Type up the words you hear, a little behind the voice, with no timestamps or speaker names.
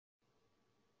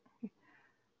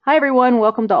Hi, everyone.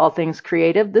 Welcome to All Things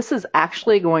Creative. This is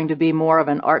actually going to be more of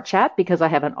an art chat because I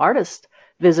have an artist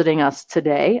visiting us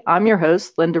today. I'm your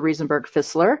host, Linda Riesenberg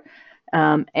Fissler.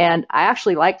 And I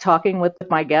actually like talking with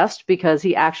my guest because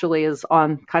he actually is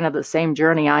on kind of the same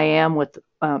journey I am with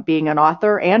being an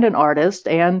author and an artist.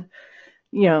 And,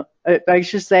 I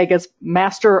should say, I guess,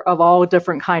 master of all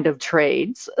different kind of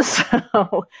trades.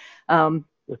 So, um,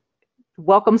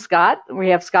 welcome, Scott. We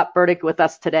have Scott Burdick with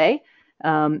us today.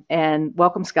 And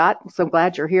welcome, Scott. So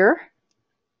glad you're here.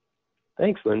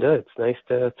 Thanks, Linda. It's nice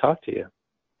to talk to you.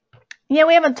 Yeah,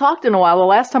 we haven't talked in a while. The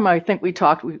last time I think we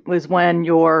talked was when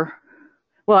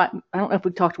well, I don't know if we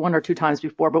talked one or two times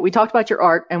before, but we talked about your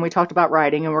art and we talked about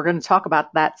writing, and we're going to talk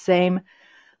about that same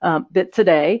bit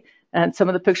today. And some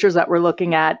of the pictures that we're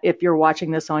looking at, if you're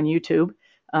watching this on YouTube,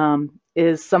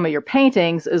 is some of your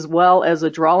paintings as well as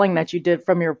a drawing that you did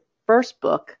from your first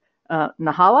book,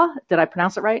 Nahala. Did I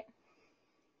pronounce it right?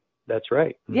 That's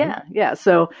right. Yeah.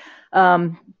 So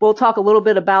we'll talk a little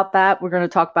bit about that. We're going to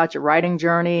talk about your writing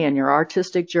journey and your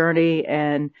artistic journey.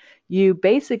 And you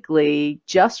basically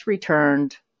just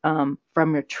returned from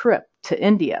your trip to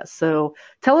India. So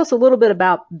tell us a little bit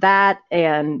about that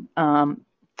and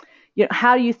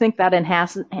how do you think that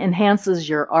enhances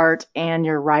your art and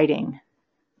your writing?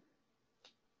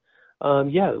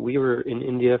 Yeah, we were in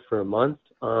India for a month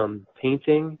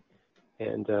painting,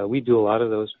 and we do a lot of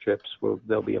those trips where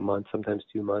there'll be a month, sometimes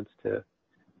 2 months, to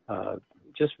uh,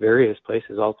 just various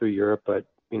places all through Europe, but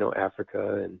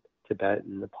Africa and Tibet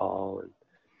and Nepal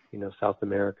and South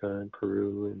America and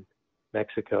Peru and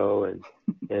Mexico and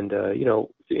in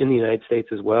the United States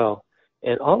as well.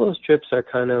 And all those trips are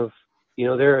kind of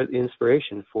they're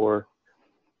inspiration for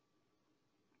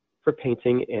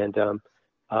painting, and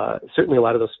certainly a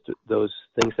lot of those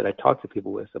things that I talk to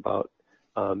people with about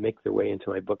make their way into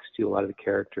my books too. A lot of the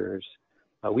characters.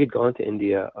 We had gone to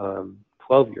India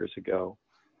 12 years ago,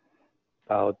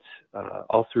 about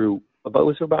all through. About it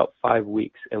was about 5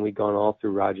 weeks, and we'd gone all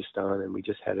through Rajasthan, and we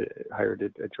just hired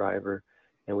a driver,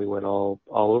 and we went all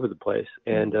over the place.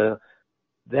 And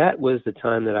that was the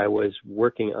time that I was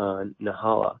working on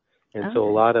Nahala, and so a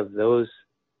Okay. lot of those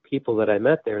people that I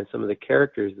met there and some of the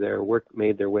characters there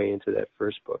made their way into that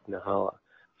first book, Nahala.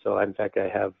 So in fact, I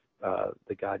have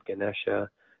the god Ganesha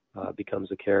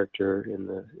becomes a character in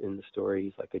the story.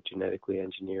 He's like a genetically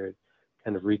engineered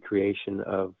kind of recreation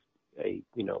of a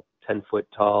 10-foot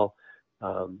tall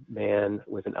man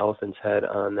with an elephant's head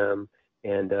on them.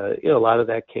 And a lot of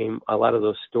a lot of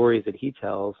those stories that he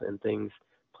tells and things,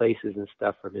 places and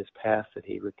stuff from his past that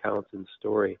he recounts in the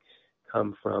story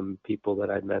come from people that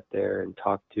I'd met there and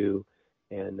talked to.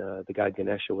 And the god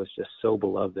Ganesha was just so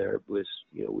beloved there. It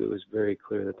was very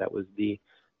clear that that was the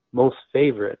most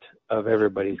favorite of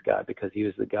everybody's god, because he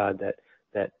was the god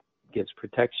that gives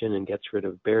protection and gets rid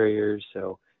of barriers.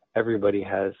 So everybody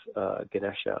has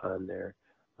Ganesha on their,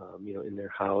 in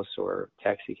their house, or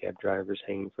taxi cab drivers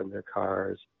hanging from their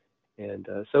cars. And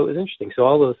so it was interesting. So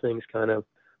all those things kind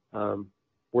of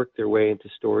work their way into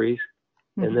stories.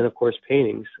 And then, Mhm. of course,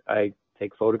 paintings. I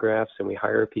take photographs, and we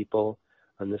hire people.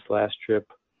 On this last trip,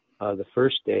 the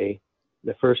first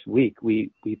week,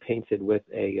 we painted with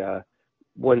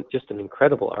just an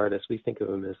incredible artist. We think of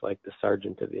him as like the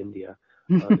Sergeant of India.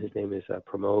 His name is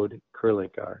Pramod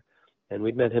Kurlinkar, and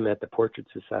we'd met him at the Portrait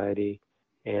Society,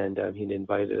 and he'd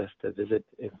invited us to visit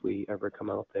if we ever come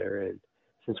out there. And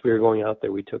since we were going out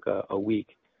there, we took a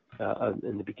week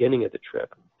in the beginning of the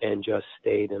trip and just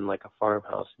stayed in like a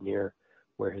farmhouse near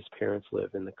where his parents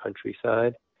live in the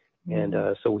countryside. And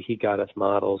Mhm. so he got us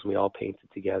models, and we all painted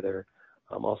together.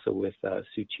 Also with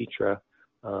Suchitra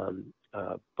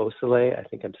Bosale, I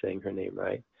think I'm saying her name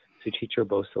right, Suchitra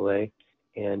Bosale,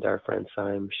 and our friend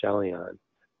Saim Shalian.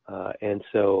 And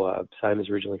so Saim is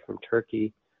originally from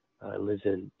Turkey, lives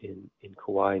in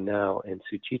Kauai now, and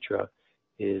Suchitra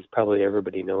is, probably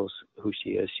everybody knows who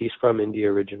she is. She's from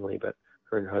India originally, but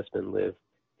her and her husband live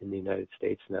in the United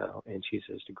States now, and she's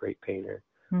just a great painter.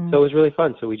 So it Mhm. was really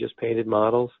fun. So we just painted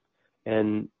models,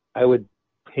 and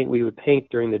we would paint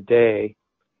during the day,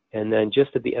 and then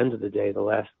just at the end of the day, the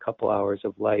last couple hours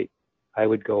of light, I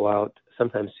would go out.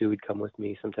 Sometimes Sue would come with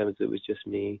me. Sometimes it was just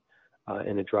me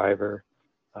and a driver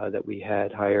that we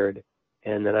had hired.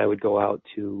 And then I would go out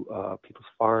to people's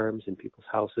farms and people's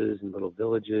houses and little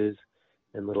villages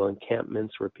and little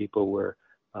encampments where people were,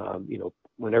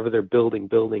 whenever they're building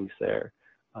buildings there,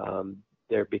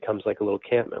 there becomes like a little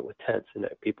campment with tents, and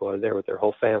that people are there with their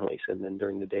whole families. And then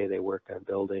during the day, they work on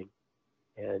building.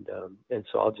 And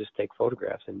so I'll just take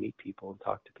photographs and meet people and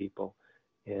talk to people.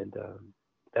 And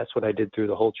that's what I did through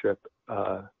the whole trip.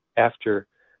 After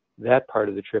that part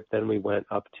of the trip, then we went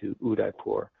up to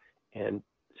Udaipur and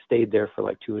stayed there for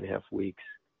like 2.5 weeks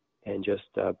and just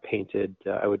painted.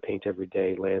 I would paint every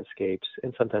day landscapes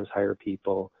and sometimes hire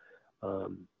people.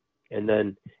 And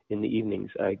then in the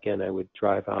evenings, I would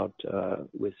drive out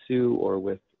with Sue or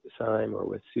with Sime or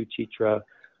with Sue Chitra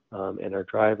and our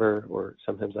driver, or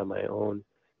sometimes on my own.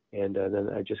 And then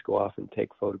I just go off and take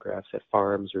photographs at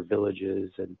farms or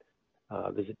villages and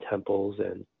visit temples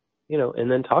and, and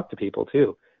then talk to people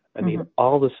too. I mean,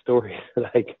 all the stories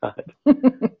that I got,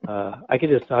 I could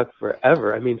just talk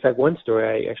forever. I mean, in fact, one story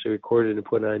I actually recorded and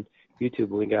put on YouTube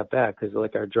when we got back, because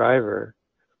like our driver,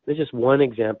 there's just one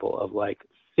example of like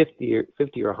 50 or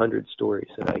 100 stories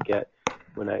that I get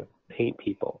when I paint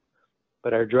people.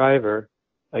 But our driver,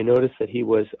 I noticed that he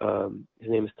was, his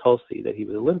name is Tulsi, that he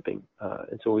was limping.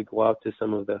 And so we go out to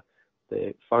some of the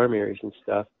farm areas and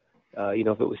stuff.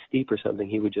 If it was steep or something,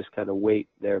 he would just kind of wait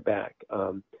there back.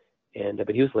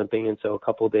 But he was limping, and so a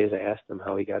couple of days I asked him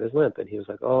how he got his limp, and he was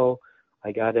like, "Oh,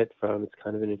 I got it from," it's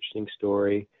kind of an interesting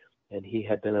story, and he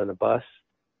had been on a bus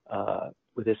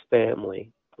with his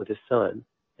family, with his son,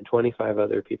 and 25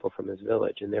 other people from his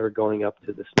village, and they were going up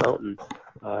to this mountain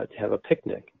to have a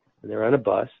picnic, and they were on a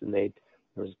bus, and there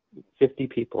was 50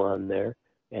 people on there,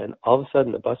 and all of a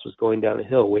sudden the bus was going down a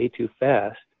hill way too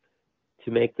fast to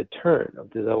make the turn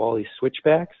of all these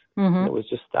switchbacks. And it was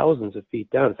just thousands of feet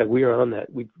down. In fact, we were on that.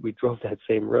 We drove that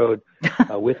same road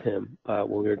with him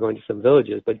when we were going to some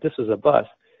villages. But this was a bus,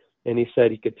 and he said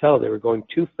he could tell they were going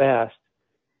too fast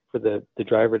for the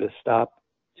driver to stop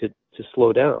to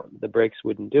slow down. The brakes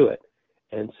wouldn't do it,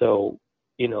 and so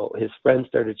his friends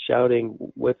started shouting,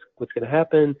 "What's going to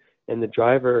happen?" And the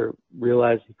driver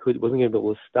realized wasn't going to be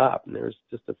able to stop, and there was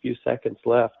just a few seconds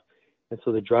left, and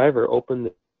so the driver opened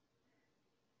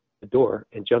the door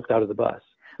and jumped out of the bus.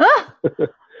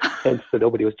 And so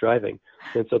nobody was driving.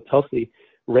 And so Tulsi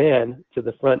ran to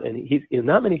the front, and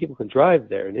not many people can drive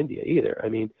there in India either. I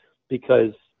mean,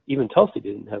 because even Tulsi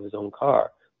didn't have his own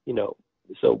car,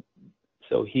 so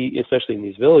he, especially in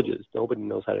these villages, nobody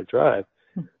knows how to drive.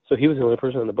 So he was the only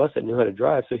person on the bus that knew how to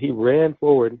drive. So he ran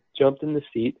forward, jumped in the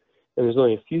seat, and there's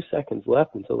only a few seconds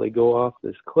left until they go off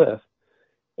this cliff.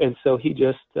 And so he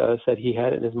just said he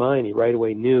had it in his mind. He right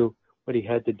away knew what he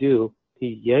had to do.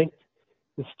 He yanked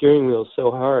the steering wheel so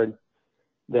hard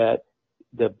that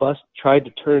the bus tried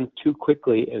to turn too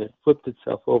quickly, and it flipped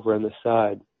itself over on the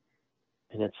side,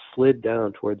 and it slid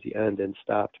down towards the end and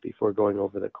stopped before going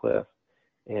over the cliff.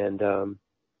 And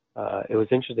it was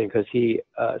interesting because he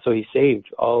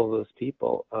saved all of those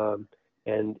people,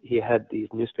 and he had these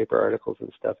newspaper articles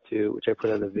and stuff too, which I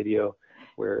put on the video,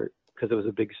 because it was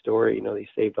a big story. He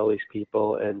saved all these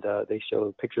people, and they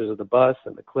showed pictures of the bus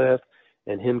and the cliff,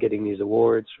 and him getting these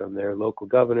awards from their local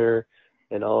governor,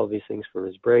 and all of these things for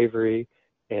his bravery.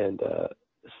 And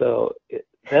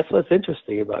that's what's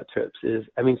interesting about trips is,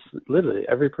 I mean, literally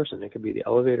every person. It could be the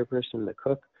elevator person, the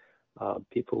cook,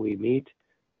 people we meet,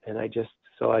 and I just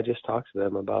talk to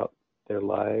them about their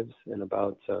lives and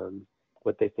about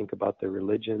what they think about their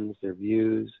religions, their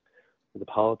views, the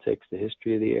politics, the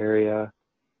history of the area.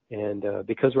 And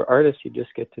because we're artists, you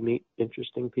just get to meet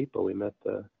interesting people. We met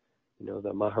the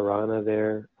Maharana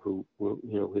there, who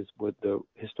was the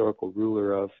historical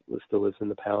ruler of, still lives in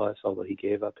the palace, although he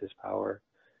gave up his power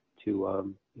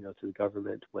to the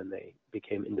government when they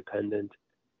became independent.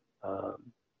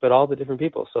 But all the different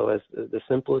people. So as the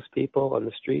simplest people on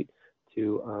the street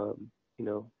to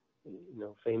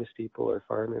famous people or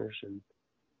farmers, and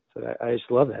so I just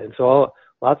love that. And so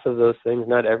lots of those things,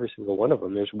 not every single one of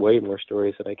them. There's way more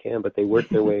stories than I can, but they work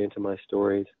their way into my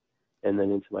stories and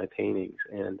then into my paintings.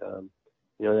 And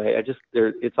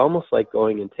it's almost like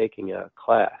going and taking a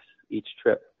class each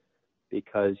trip,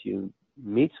 because you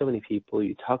meet so many people,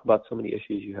 you talk about so many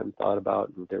issues you haven't thought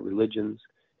about, and their religions.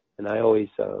 And I always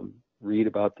read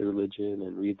about their religion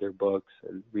and read their books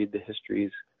and read the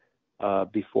histories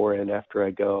before and after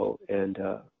I go. And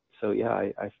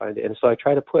I find it. And so I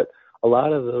try to put a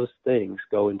lot of those things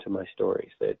go into my stories.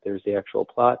 That there's the actual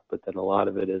plot, but then a lot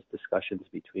of it is discussions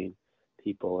between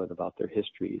people and about their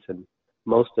histories. And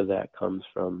most of that comes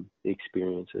from the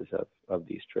experiences of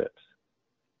these trips.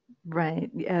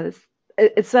 Right. Yes.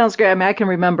 It sounds great. I mean, I can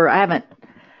remember, I haven't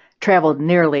traveled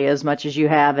nearly as much as you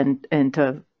have, and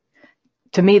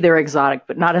to me they're exotic,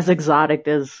 but not as exotic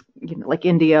as like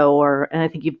India, and I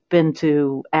think you've been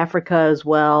to Africa as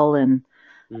well, and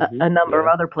a number of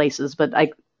other places. But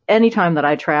anytime that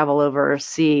I travel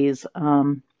overseas,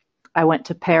 I went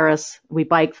to Paris. We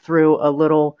biked through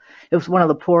it was one of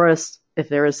the poorest, if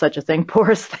there is such a thing,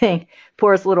 poorest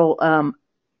little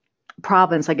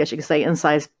province, I guess you could say,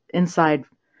 inside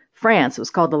France. It was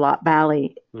called the Lot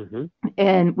Valley.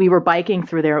 And we were biking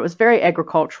through there. It was very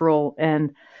agricultural,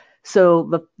 and So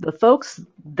the folks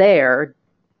there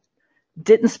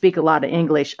didn't speak a lot of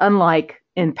English, unlike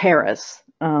in Paris,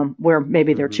 where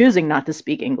maybe they're Hmm. choosing not to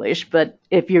speak English. But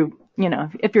if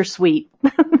you're sweet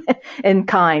and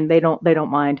kind, they don't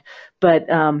mind. But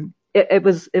it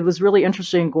was really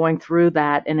interesting going through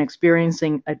that and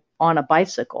experiencing on a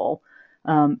bicycle,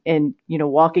 and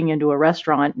walking into a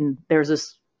restaurant and there's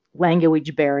this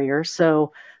language barrier.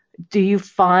 So do you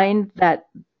find that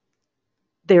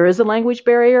there is a language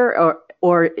barrier,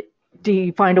 or do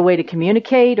you find a way to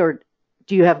communicate, or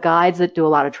do you have guides that do a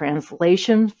lot of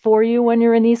translation for you when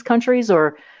you're in these countries,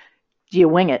 or do you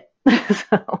wing it?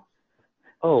 So,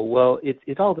 Oh, well,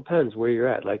 it all depends where you're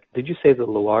at. Like, did you say the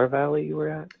Loire Valley you were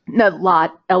at? no,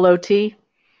 lot, LOT.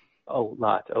 Oh,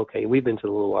 Lot. Okay, we've been to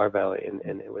the Loire Valley, and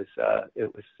it was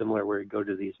similar where you go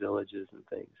to these villages and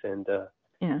things. And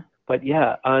Yeah. but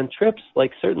yeah, on trips,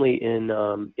 like certainly in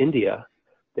India,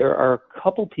 there are a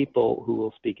couple people who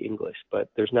will speak English, but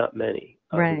there's not many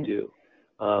who Right. do.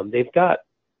 They've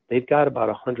got about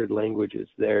 100 languages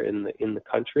there in the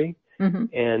country, Hmm.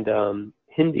 and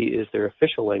Hindi is their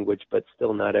official language, but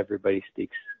still not everybody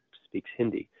speaks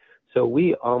Hindi. So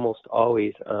we almost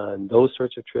always on those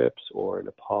sorts of trips, or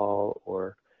Nepal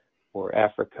or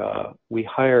Africa, we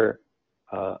hire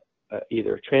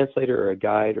either a translator or a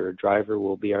guide or a driver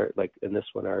will be our, like in this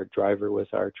one, our driver was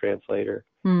our translator.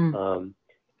 Mm. Um,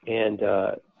 and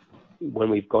when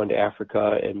we've gone to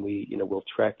Africa and we'll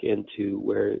trek into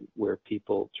where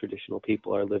traditional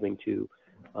people are living too.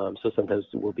 So sometimes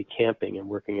we'll be camping and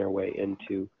working our way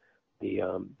into the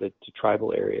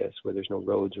tribal areas where there's no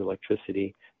roads or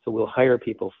electricity. So we'll hire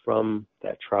people from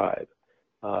that tribe,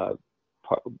 uh,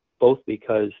 both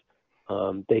because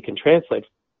they can translate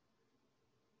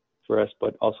for us,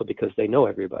 but also because they know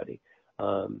everybody.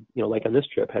 Like on this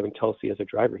trip, having Tulsi as a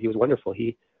driver, he was wonderful.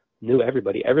 He knew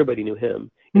everybody. Everybody knew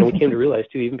him. We came to realize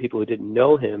too, even people who didn't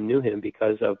know him knew him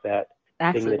because of that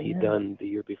thing that Accident. he'd Yeah. done the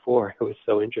year before. It was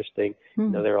so interesting.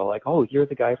 Hmm. They're all like, "Oh, you're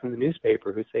the guy from the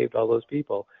newspaper who saved all those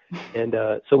people." And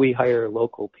so we hire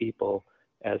local people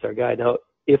as our guide. Now,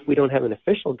 if we don't have an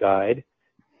official guide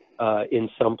in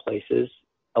some places,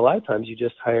 a lot of times you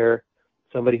just hire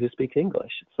somebody who speaks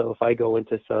English. So if I go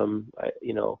into some,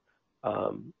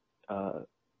 um, uh,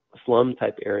 slum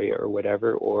type area or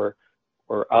whatever, or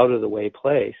out of the way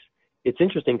place, it's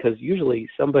interesting because usually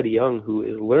somebody young who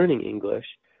is learning English,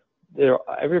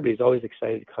 everybody's always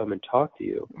excited to come and talk to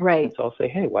you. And Right. so I'll say,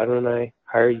 hey, why don't I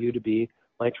hire you to be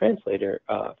my translator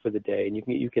for the day? And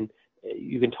you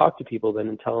can talk to people then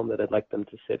and tell them that I'd like them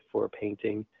to sit for a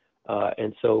painting.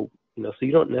 And so so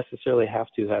you don't necessarily have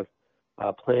to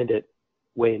have planned it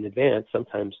way in advance.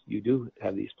 Sometimes you do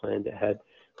have these planned ahead,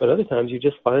 but other times you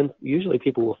just usually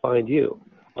people will find you.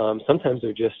 Sometimes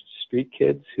they're just street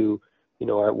kids who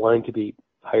are wanting to be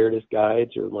hired as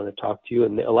guides or want to talk to you,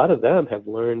 and a lot of them have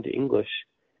learned English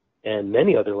and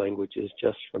many other languages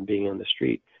just from being on the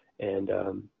street. And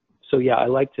so yeah, I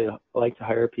like to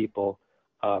hire people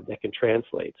that can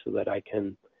translate so that I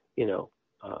can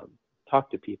talk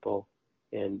to people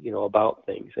and about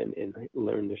things and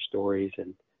learn their stories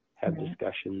and have Right.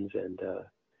 discussions. And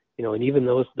and even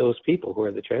those people who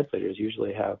are the translators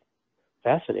usually have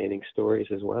fascinating stories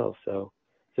as well. So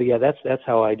yeah, that's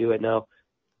how I do it. Now,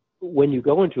 when you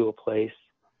go into a place,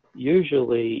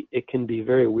 usually it can be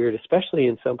very weird, especially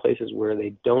in some places where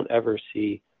they don't ever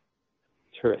see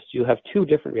tourists. You have two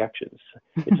different reactions.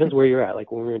 It depends where you're at.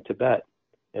 Like when we were in Tibet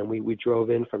and we drove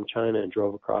in from China and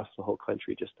drove across the whole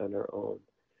country just on our own.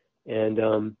 And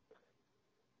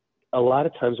a lot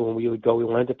of times when we would go, we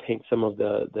wanted to paint some of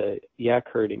the yak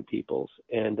herding peoples.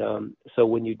 And so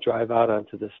when you drive out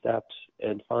onto the steppes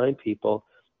and find people,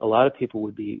 a lot of people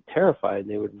would be terrified and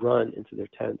they would run into their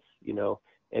tents,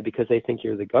 and because they think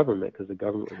you're the government, because the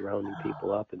government was rounding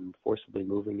people up and forcibly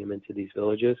moving them into these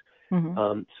villages.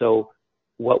 Hmm. So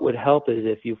what would help is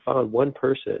if you found one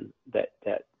person that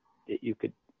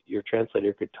your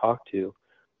translator could talk to,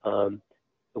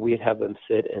 we'd have them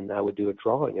sit and I would do a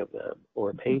drawing of them or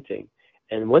a painting.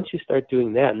 And once you start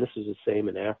doing that, and this is the same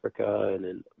in Africa and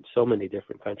in so many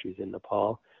different countries in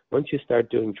Nepal, once you start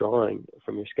doing drawing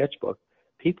from your sketchbook,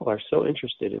 people are so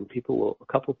interested, and a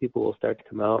couple people will start to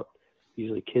come out,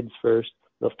 usually kids first.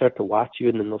 They'll start to watch you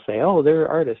and then they'll say, oh, they're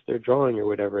artists, they're drawing or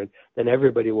whatever. And then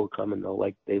everybody will come and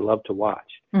they love to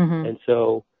watch. Hmm. And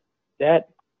so that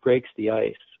breaks the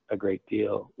ice a great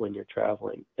deal when you're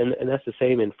traveling. And that's the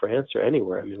same in France or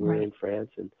anywhere. I mean, we were Right. in France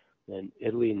and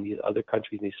Italy and these other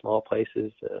countries, these small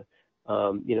places.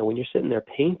 When you're sitting there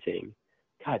painting,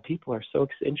 God, people are so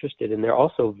interested, and they're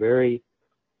also very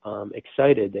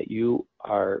excited that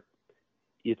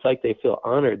it's like they feel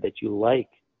honored that you like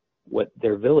what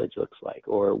their village looks like,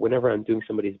 or whenever I'm doing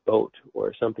somebody's boat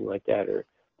or something like that, or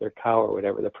their cow or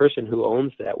whatever, the person who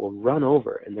owns that will run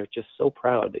over, and they're just so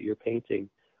proud that you're painting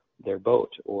their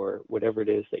boat or whatever it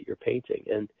is that you're painting.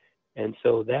 And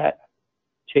so that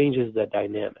changes the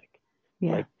dynamic.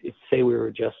 Yeah. Like if, say we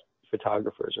were just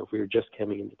photographers, or if we were just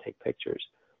coming in to take pictures,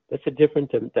 that's a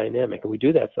different dynamic. And we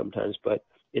do that sometimes, but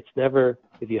it's never,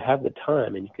 if you have the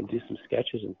time and you can do some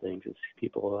sketches and things, and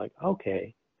people are like,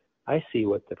 okay, I see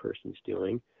what the person's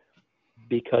doing.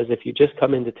 Because if you just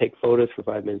come in to take photos for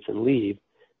 5 minutes and leave,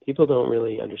 people don't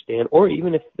really understand. Or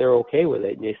even if they're okay with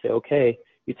it and they say, okay,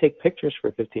 you take pictures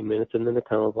for 15 minutes, and then they're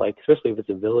kind of like, especially if it's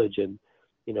a village in,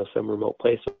 you know, some remote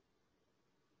place,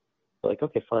 like,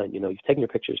 okay, fine, you know, you've taken your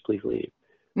pictures, please leave.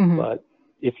 Mm-hmm. But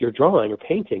if you're drawing or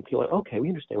painting, people are like, okay, we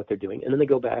understand what they're doing. And then they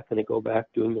go back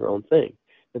doing their own thing.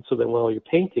 And so then while you're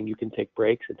painting, you can take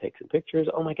breaks and take some pictures.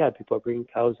 Oh my God, people are bringing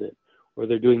cows in, or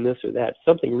they're doing this or that.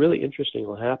 Something really interesting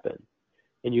will happen.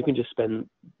 And you can just spend,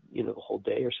 you know, the whole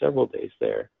day or several days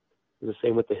there. The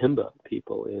same with the Himba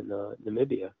people in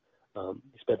Namibia.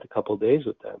 Spent a couple of days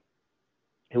with them.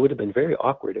 It would have been very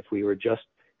awkward if we were just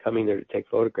coming there to take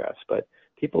photographs, but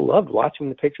people loved watching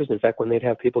the pictures. In fact, when they'd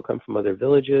have people come from other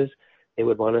villages, they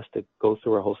would want us to go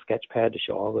through our whole sketch pad to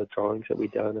show all the drawings that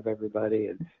we'd done of everybody,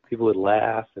 and people would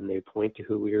laugh and they'd point to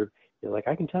who we were, you know, like,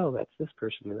 I can tell that's this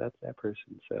person or that's that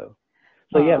person. So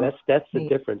yeah, that's the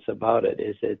difference about it,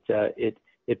 is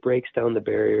it breaks down the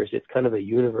barriers. It's kind of a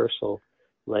universal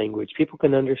language. People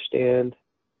can understand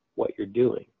what you're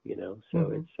doing, you know. So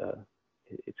mm-hmm.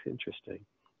 It's interesting.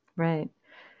 Right.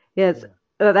 Yes.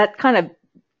 Yeah. That kind of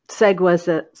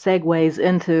segues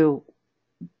into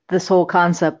this whole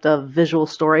concept of visual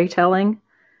storytelling,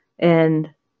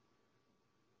 and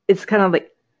it's kind of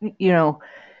like, you know,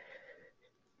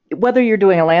 whether you're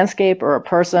doing a landscape or a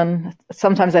person,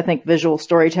 sometimes I think visual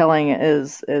storytelling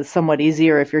is somewhat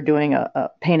easier if you're doing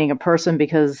painting a person,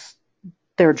 because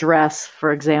their dress,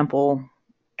 for example,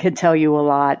 can tell you a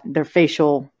lot, their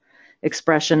facial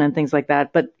expression and things like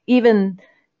that. But even,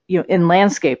 you know, in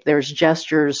landscape, there's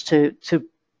gestures to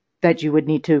that you would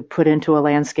need to put into a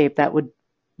landscape that would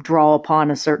draw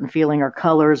upon a certain feeling, or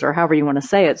colors, or however you want to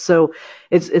say it. So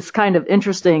it's kind of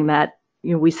interesting that,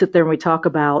 you know, we sit there and we talk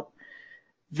about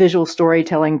visual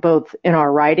storytelling both in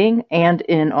our writing and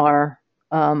in our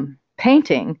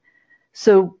painting.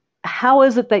 So how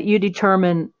is it that you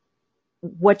determine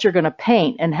what you're going to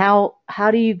paint, and how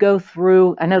do you go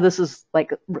through? I know this is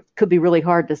like, could be really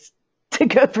hard to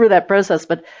go through that process,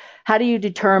 but how do you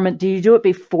determine? Do you do it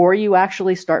before you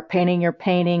actually start painting your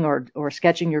painting or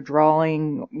sketching your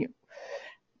drawing?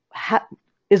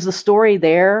 Is the story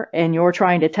there and you're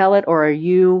trying to tell it, or are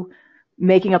you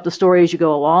making up the story as you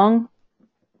go along?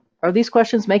 Are these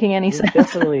questions making any sense?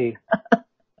 Definitely.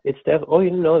 Oh,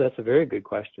 you know, that's a very good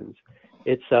question.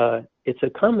 It's a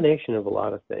combination of a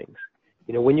lot of things.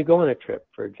 You know, when you go on a trip,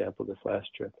 for example, this last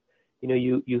trip, you know,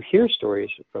 you hear stories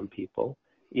from people,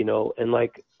 you know, and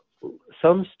like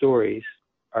some stories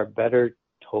are better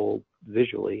told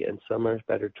visually, and some are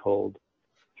better told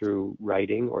through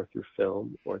writing or through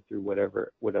film or through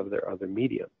whatever other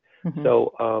medium. Mm-hmm.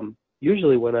 So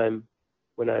usually when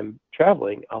I'm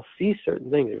traveling, I'll see certain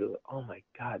things. They're like, oh my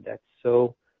God, that's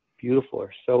so beautiful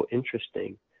or so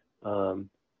interesting.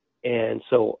 And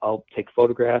so I'll take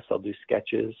photographs, I'll do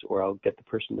sketches, or I'll get the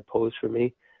person to pose for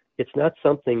me. It's not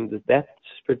something that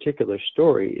particular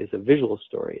story is a visual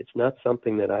story. It's not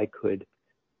something that I could,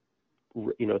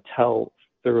 you know, tell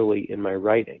thoroughly in my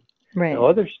writing. Right. Now,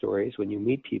 other stories, when you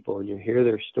meet people and you hear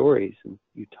their stories and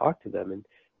you talk to them, and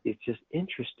it's just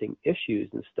interesting issues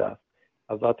and stuff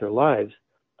about their lives,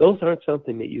 those aren't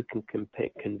something that you can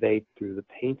convey through the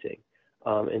painting.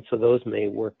 And so those may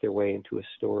work their way into a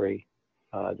story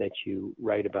that you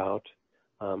write about,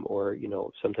 or, you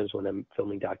know, sometimes when I'm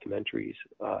filming documentaries,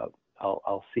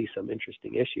 I'll see some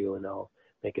interesting issue and I'll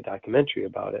make a documentary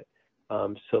about it.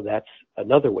 So that's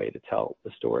another way to tell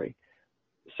the story.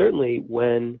 Certainly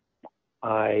when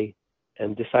I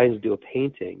am deciding to do a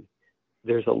painting,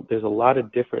 there's a lot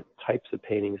of different types of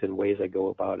paintings and ways I go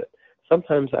about it.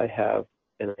 Sometimes I have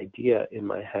an idea in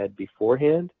my head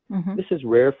beforehand. Mm-hmm. This is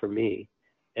rare for me,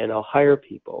 and I'll hire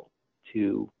people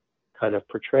to kind of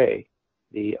portray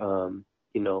the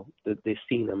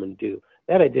scene I'm going to do.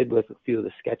 That I did with a few of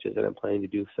the sketches, and I'm planning to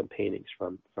do some paintings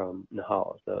from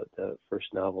Nahala, the first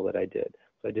novel that I did.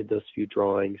 So I did those few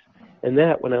drawings. And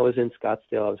that, when I was in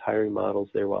Scottsdale, I was hiring models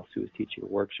there while Sue was teaching a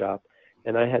workshop,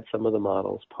 and I had some of the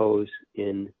models pose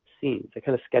in scenes. I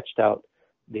kind of sketched out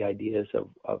the ideas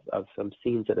of some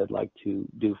scenes that I'd like to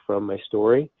do from my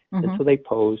story. Mm-hmm. And so they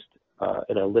posed,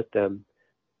 and I lit them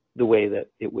the way that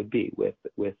it would be with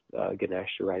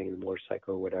Ganesha riding the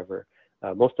motorcycle or whatever.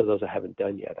 Most of those I haven't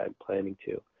done yet. I'm planning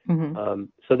to. Mm-hmm.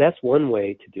 So that's one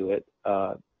way to do it.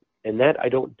 And that I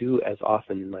don't do as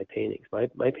often in my paintings.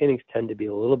 My paintings tend to be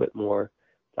a little bit more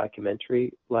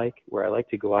documentary-like, where I like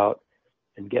to go out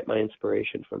and get my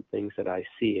inspiration from things that I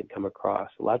see and come across.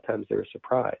 A lot of times they're a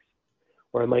surprise,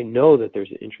 or I might know that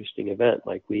there's an interesting event.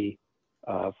 Like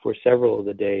for several of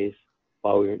the days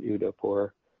while we were in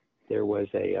Udaipur, there was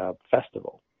a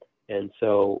festival. And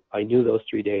so I knew those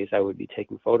 3 days I would be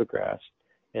taking photographs.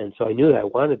 And so I knew that I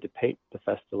wanted to paint the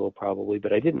festival probably,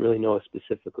 but I didn't really know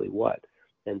specifically what.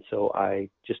 And so I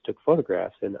just took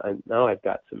photographs, and now I've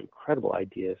got some incredible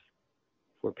ideas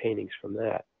for paintings from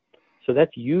that. So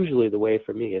that's usually the way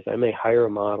for me, is I may hire a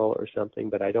model or something,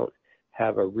 but I don't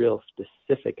have a real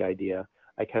specific idea.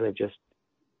 I kind of just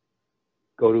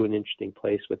go to an interesting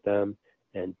place with them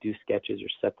and do sketches or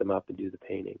set them up and do the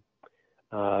painting.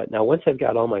 Now, once I've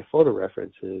got all my photo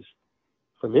references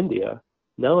from India,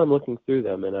 now I'm looking through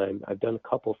them, and I've done a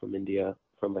couple from India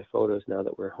from my photos now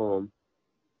that we're home.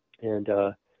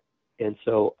 And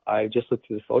so I just look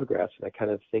through the photographs, and I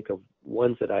kind of think of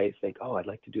ones that I think, oh, I'd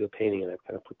like to do a painting, and I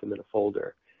kind of put them in a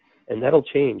folder. And that'll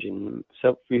change. In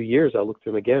a few years, I'll look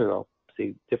through them again, and I'll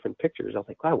see different pictures. I'll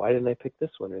think, wow, why didn't I pick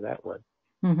this one or that one?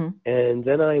 Mm-hmm. And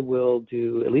then I will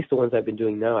do, at least the ones I've been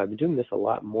doing now, I've been doing this a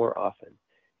lot more often,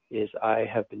 is I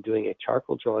have been doing a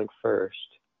charcoal drawing first,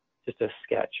 just a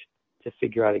sketch, to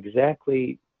figure out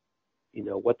exactly,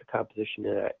 what the composition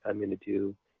I'm going to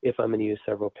do, if I'm going to use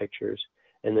several pictures.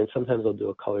 And then sometimes I'll do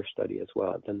a color study as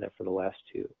well. I've done that for the last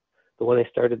two. The one I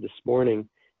started this morning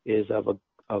is of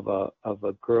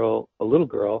a girl, a little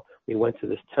girl. We went to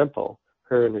this temple.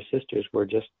 Her and her sisters were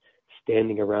just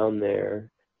standing around there,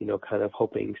 kind of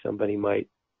hoping somebody might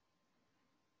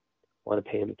want to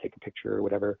pay them to take a picture or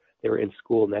whatever. They were in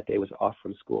school, and that day was off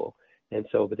from school. And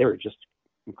so, but they were just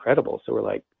incredible. So we're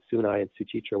like, Sue and I and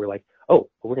Suchitra were like, oh,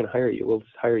 well, we're going to hire you. We'll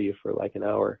just hire you for like an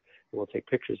hour, and we'll take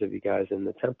pictures of you guys in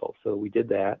the temple. So we did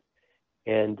that.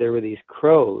 And there were these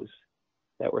crows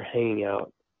that were hanging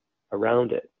out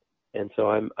around it. And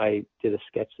so I did a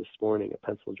sketch this morning, a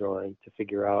pencil drawing, to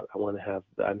figure out,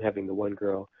 I'm having the one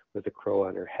girl with a crow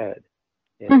on her head.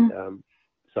 And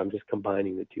so I'm just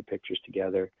combining the two pictures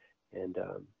together. And,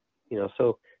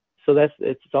 so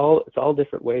it's all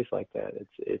different ways like that.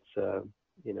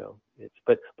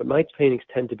 But my paintings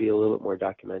tend to be a little bit more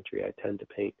documentary. I tend to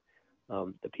paint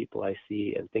the people I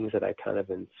see and things that I kind of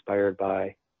inspired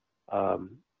by.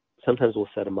 Sometimes we'll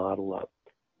set a model up,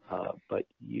 but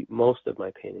most of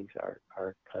my paintings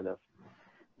are kind of,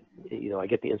 I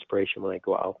get the inspiration when I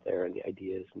go out there, and the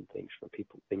ideas and things from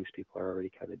things people are already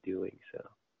kind of doing. So,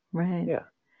 Right. yeah.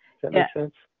 Does that make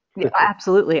sense? Yeah,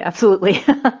 absolutely.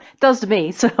 It does to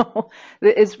me. So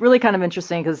it's really kind of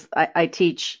interesting because I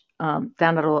teach down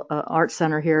at an art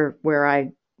center here where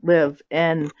I live.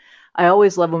 And I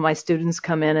always love when my students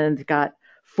come in and they've got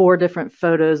 4 different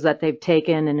photos that they've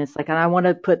taken. And it's like, and I want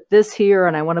to put this here,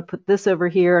 and I want to put this over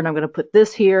here, and I'm going to put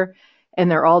this here.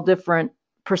 And they're all different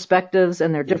perspectives,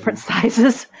 and they're different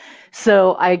sizes.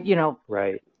 So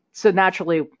right. So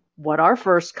naturally, what our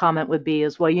first comment would be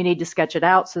is, well, you need to sketch it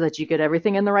out so that you get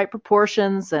everything in the right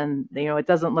proportions, and it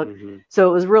doesn't look. So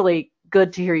it was really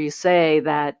good to hear you say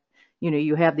that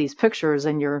you have these pictures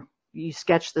and you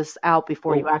sketch this out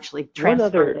before you actually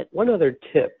transfer it. One other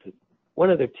tip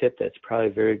that's probably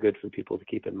very good for people to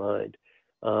keep in mind,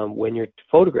 when you're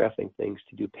photographing things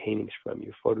to do paintings from,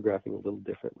 you're photographing a little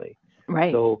differently.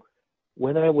 Right. So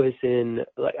when I was in,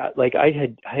 I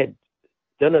had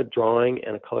done a drawing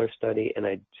and a color study, and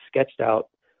I sketched out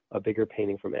a bigger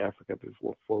painting from Africa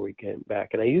before we came back.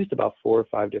 And I used about 4 or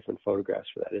 5 different photographs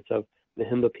for that. It's of the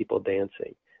Himba people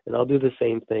dancing. And I'll do the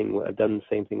same thing. I've done the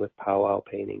same thing with powwow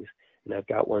paintings, and I've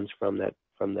got ones from that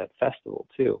festival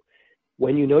too.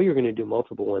 When you're going to do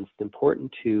multiple ones, it's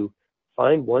important to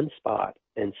find one spot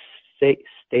and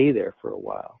stay there for a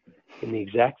while in the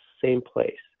exact same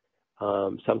place.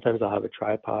 Sometimes I'll have a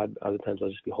tripod. Other times I'll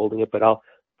just be holding it, but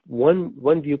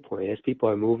one viewpoint as people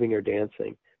are moving or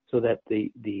dancing, so that the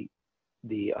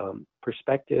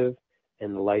perspective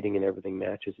and the lighting and everything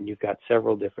matches, and you've got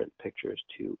several different pictures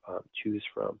to choose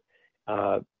from.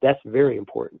 That's very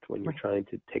important when you're trying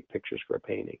to take pictures for a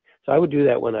painting. So I would do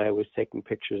that when I was taking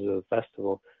pictures of the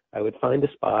festival. I would find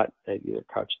a spot, I'd either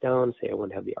crouch down, say I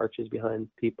want to have the arches behind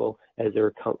people as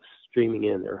they're streaming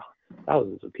in. There are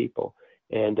thousands of people,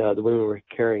 and the women were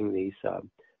carrying these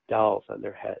dolls on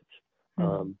their heads.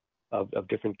 Of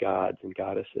different gods and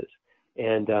goddesses.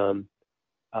 And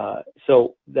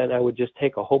So then I would just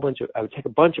take a bunch of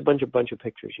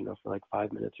pictures, you know, for like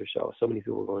 5 minutes or so. So many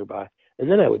people were going by, and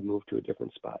then I would move to a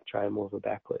different spot, try more of a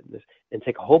backlit and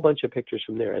take a whole bunch of pictures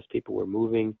from there. As people were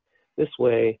moving this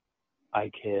way, I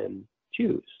can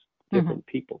choose different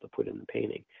people to put in the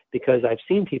painting, because I've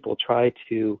seen people try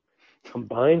to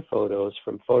combine photos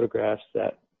from photographs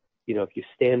that, you know, if you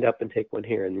stand up and take one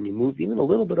here and then you move even a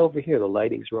little bit over here, the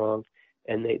lighting's wrong,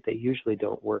 and they usually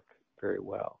don't work very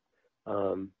well.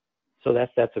 So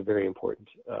that's a very important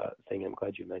thing. I'm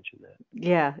glad you mentioned that.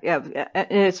 Yeah, yeah, and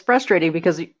it's frustrating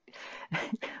because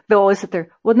they'll always sit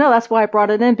there. Well, no, that's why I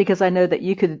brought it in, because I know that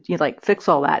you could, you know, like fix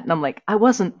all that, and I'm like, I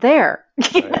wasn't there,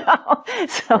 you Right. know.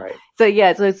 So, Right. so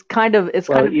yeah, so it's kind of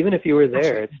even if you were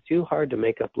there, it's too hard to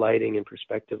make up lighting and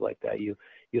perspective like that. You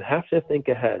have to think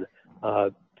ahead.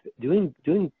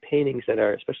 Doing paintings that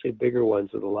are, especially bigger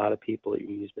ones with a lot of people that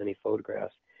you use many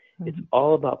photographs, it's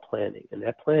all about planning, and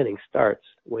that planning starts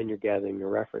when you're gathering your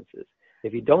references.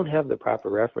 If you don't have the proper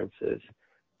references,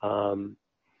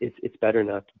 it's better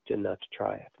not to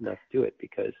try it, not to do it,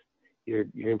 because you're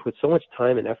going to put so much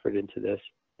time and effort into this,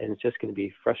 and it's just going to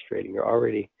be frustrating. You're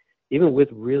already, even with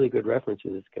really good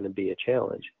references, it's going to be a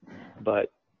challenge.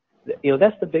 But you know,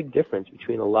 that's the big difference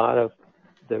between a lot of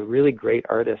the really great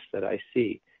artists that I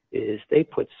see, is they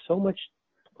put so much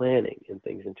planning and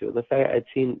things into it. In fact, I'd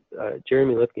seen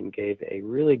Jeremy Lipkin gave a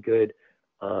really good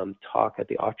talk at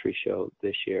the Autry show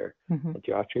this year at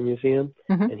the Autry Museum,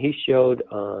 and he showed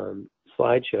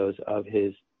slideshows of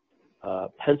his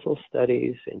pencil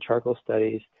studies and charcoal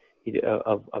studies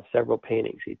of several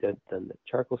paintings. He did then the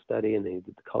charcoal study, and then he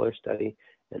did the color study,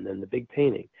 and then the big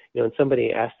painting. You know, and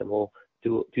somebody asked him, well,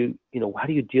 do you know, how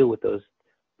do you deal with those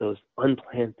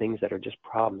unplanned things that are just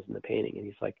problems in the painting? And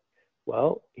he's like,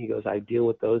 well, he goes, I deal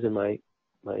with those in my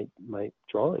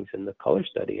drawings and the color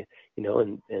study, you know,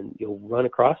 and you'll run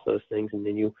across those things, and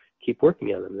then you keep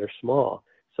working on them. They're small.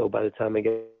 So by the time I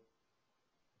get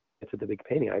to the big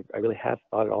painting, I really have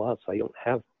thought it all out. So I don't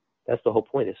have, that's the whole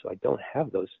point, is so I don't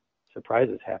have those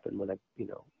surprises happen when I've, you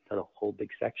know, done a whole big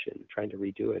section. Trying to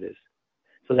redo it is,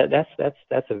 so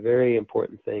that's a very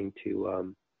important thing to,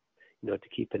 you know, to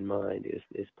keep in mind,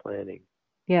 is planning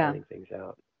things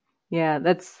out. Yeah,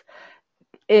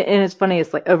 and it's funny.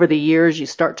 It's like over the years you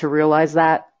start to realize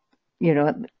that, you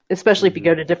know, especially if you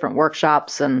go to different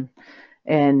workshops and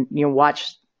you know,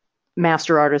 watch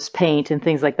master artists paint and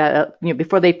things like that. You know,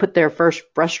 before they put their first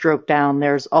brushstroke down,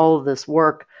 there's all of this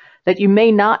work that you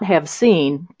may not have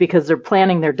seen because they're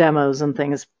planning their demos and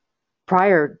things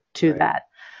prior to that.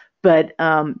 But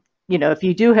you know, if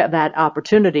you do have that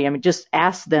opportunity, I mean, just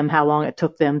ask them how long it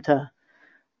took them to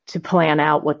plan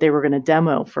out what they were going to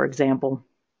demo, for example.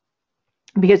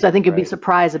 Because I think you'd be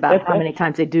surprised about how many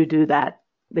times they do that.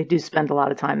 They do spend a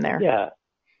lot of time there. Yeah.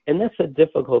 And that's a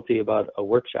difficulty about a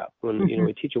workshop. When you know,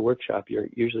 we teach a workshop, you're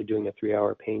usually doing a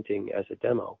 3-hour painting as a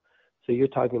demo. So you're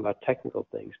talking about technical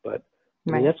things. But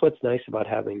I mean, that's what's nice about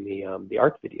having the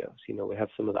art videos. You know, we have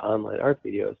some of the online art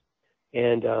videos.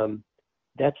 And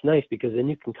that's nice, because then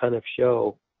you can kind of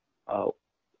show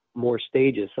more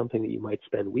stages, something that you might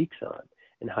spend weeks on,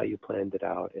 and how you planned it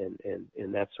out,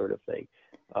 and that sort of thing.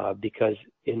 Because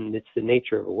it's the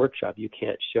nature of a workshop, you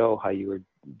can't show how you were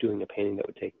doing a painting that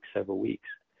would take several weeks.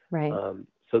 Right.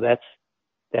 So that's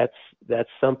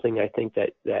something I think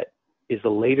that is a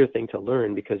later thing to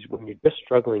learn, because when you're just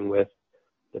struggling with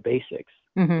the basics,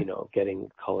 you know, getting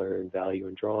color and value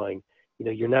and drawing, you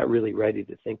know, you're not really ready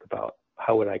to think about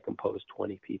how would I compose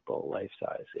 20 people life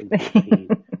size in 15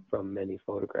 from many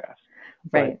photographs.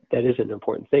 But that is an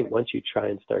important thing. Once you try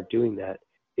and start doing that,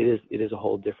 it is a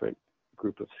whole different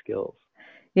group of skills.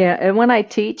 Yeah, and when I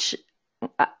teach,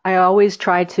 I always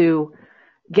try to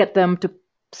get them to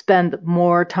spend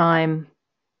more time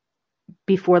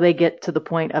before they get to the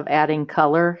point of adding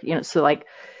color. You know, so like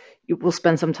we'll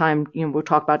spend some time, you know, we'll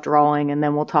talk about drawing, and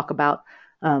then we'll talk about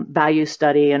value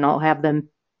study, and I'll have them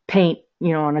paint,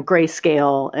 you know, on a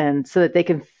grayscale, and so that they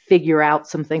can figure out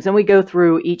some things. And we go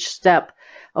through each step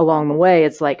along the way.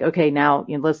 It's like, okay, now,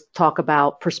 you know, let's talk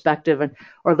about perspective,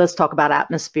 or let's talk about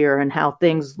atmosphere and how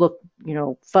things look, you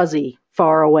know, fuzzy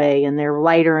far away, and they're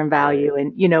lighter in value.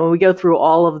 And, you know, we go through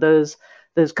all of those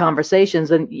conversations,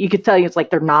 and you could tell it's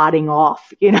like they're nodding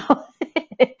off, you know,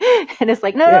 and it's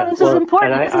like, no, this is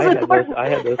important. And this is important. I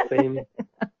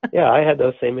had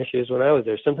those same issues when I was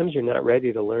there. Sometimes you're not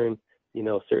ready to learn, you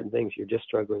know, certain things. You're just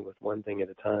struggling with one thing at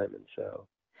a time. And so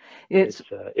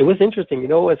it was interesting. You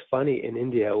know, what was funny in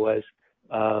India was,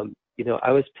 you know,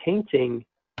 I was painting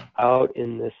out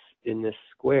in this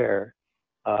square,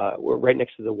 right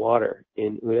next to the water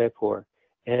in Udaipur.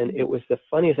 And it was the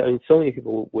funniest. I mean, so many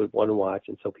people would want to watch,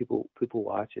 and so people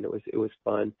watch, and it was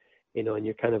fun, you know. And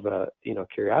you're kind of a, you know,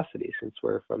 curiosity since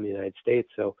we're from the United States,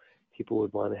 so people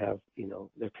would want to have, you know,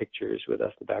 their pictures with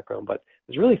us in the background. But it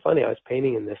was really funny. I was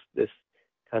painting in this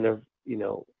kind of, you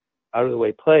know, out of the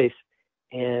way place,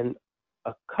 and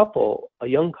a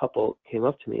young couple came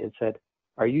up to me and said,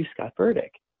 "Are you Scott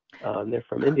Burdick?" They're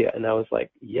from India, and I was like,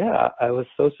 "Yeah." I was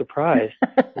so surprised.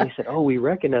 And he said, "Oh, we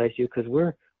recognize you because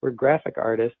we're graphic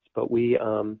artists, but we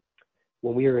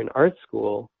when we were in art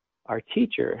school, our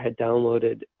teacher had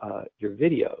downloaded your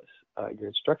videos, your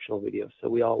instructional videos, so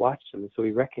we all watched them, and so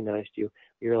we recognized you.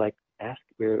 We were like,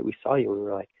 we saw you, and we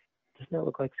were like, doesn't that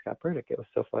look like Scott Burdick?" It was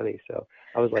so funny. So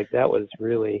I was like, that was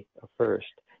really a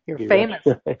first. You're famous.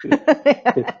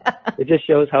 It just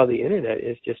shows how the internet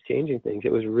is just changing things.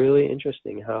 It was really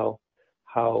interesting how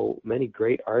many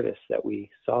great artists that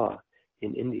we saw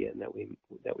in India and that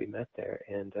we met there,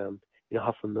 and you know,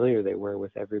 how familiar they were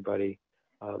with everybody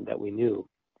that we knew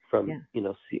from, you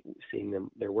know, seeing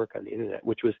their work on the internet,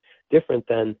 which was different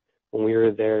than when we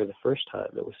were there the first time.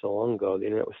 It was so long ago. The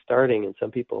internet was starting, and some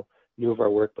people knew of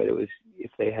our work, but it was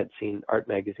if they had seen art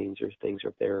magazines or things, or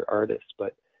if they were artists.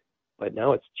 But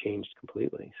now it's changed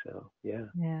completely. So yeah,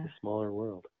 it's a smaller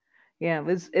world. Yeah,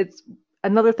 it's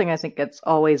another thing I think that's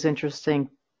always interesting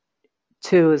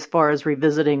too, as far as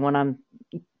revisiting when I'm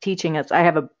teaching it. I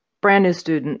have a brand new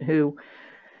student who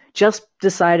just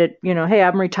decided, you know, hey,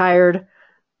 I'm retired.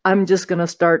 I'm going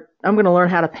to learn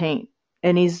how to paint.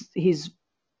 And he's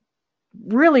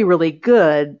really, really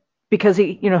good because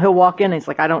he'll walk in and he's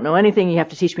like, I don't know anything. You have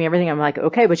to teach me everything. I'm like,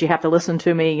 okay, but you have to listen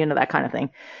to me, you know, that kind of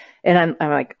thing. And I'm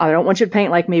like, I don't want you to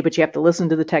paint like me, but you have to listen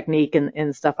to the technique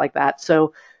and stuff like that.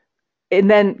 So, and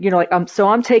then, you know, like,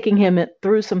 I'm taking him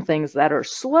through some things that are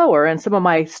slower, and some of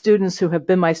my students who have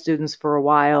been my students for a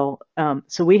while.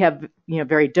 So we have, you know,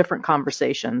 very different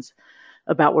conversations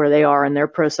about where they are in their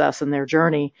process and their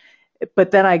journey. But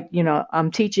then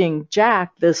I'm teaching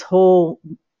Jack this whole,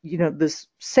 you know, this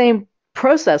same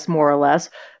process more or less.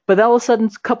 But all of a sudden,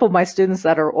 a couple of my students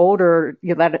that are older,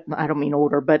 you know, that I don't mean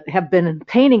older, but have been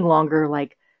painting longer,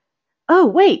 like, oh,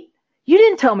 wait, you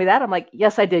didn't tell me that. I'm like,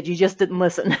 yes, I did. You just didn't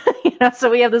listen. You know, so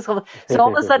we have this whole, so all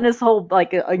of a sudden this whole,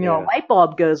 like, you know, a light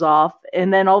bulb goes off,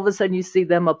 and then all of a sudden you see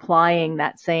them applying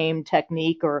that same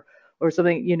technique or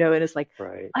something, you know, and it's like,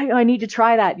 right. I need to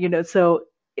try that, you know. So,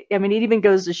 I mean, it even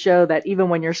goes to show that even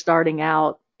when you're starting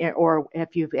out, or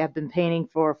if you have been painting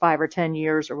for 5 or 10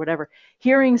 years or whatever,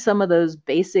 hearing some of those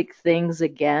basic things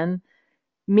again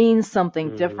means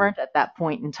something different at that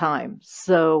point in time.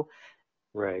 So,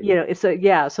 right. you know,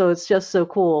 so it's just so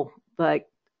cool. Like,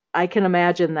 I can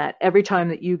imagine that every time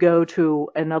that you go to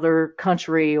another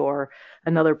country or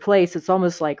another place, it's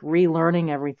almost like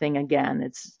relearning everything again.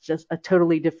 It's just a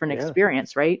totally different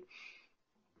experience, right?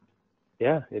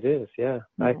 Yeah, it is. Yeah.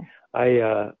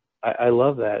 I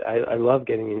love that. I love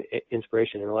getting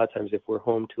inspiration. And a lot of times if we're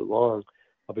home too long,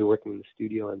 I'll be working in the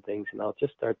studio on things, and I'll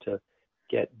just start to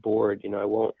get bored. You know, I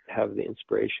won't have the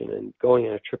inspiration. And going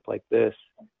on a trip like this,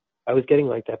 I was getting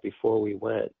like that before we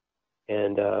went.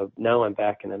 And now I'm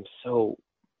back, and I'm so,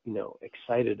 you know,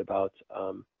 excited about,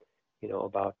 you know,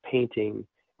 about painting.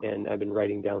 And I've been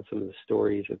writing down some of the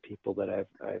stories of people that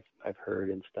I've heard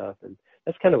and stuff. And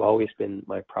that's kind of always been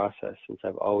my process, since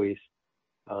I've always,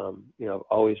 you know, I've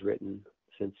always written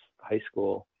since high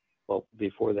school. Well,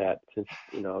 before that, since,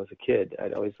 you know, I was a kid,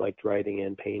 I'd always liked writing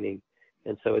and painting.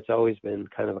 And so it's always been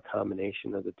kind of a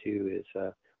combination of the two,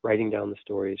 is writing down the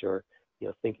stories, or, you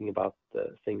know, thinking about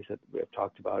the things that we have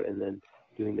talked about, and then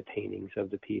doing the paintings of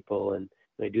the people. And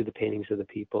when I do the paintings of the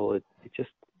people, it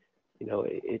just, you know,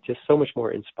 it's just so much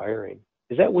more inspiring.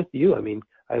 Is that with you? I mean,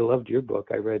 I loved your book.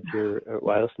 I read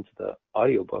I listened to the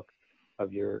audiobook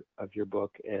of your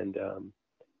book, and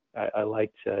I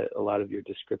liked a lot of your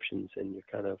descriptions and your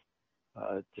kind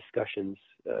of discussions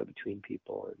between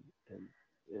people.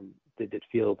 And did it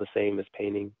feel the same as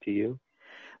painting to you?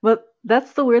 Well,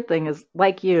 that's the weird thing is,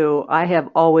 like you, I have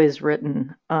always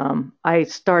written. I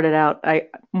started out,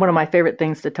 one of my favorite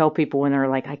things to tell people when they're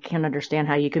like, I can't understand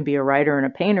how you can be a writer and a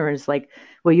painter, is like,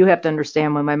 well, you have to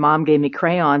understand, when my mom gave me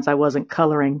crayons, I wasn't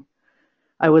coloring.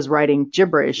 I was writing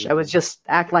gibberish. I was just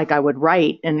act like I would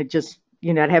write, and it just,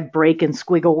 you know, I'd have break and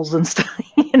squiggles and stuff,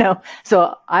 you know.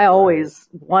 So I always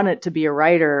wanted to be a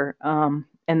writer.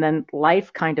 And then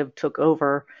life kind of took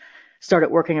over.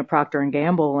 Started working at Procter and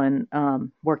Gamble,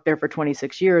 and worked there for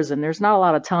 26 years. And there's not a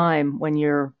lot of time when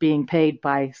you're being paid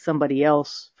by somebody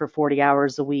else for 40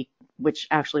 hours a week, which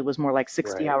actually was more like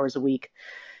 60 hours a week.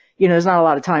 You know, there's not a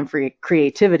lot of time for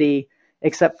creativity,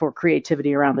 except for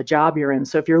creativity around the job you're in.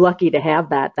 So if you're lucky to have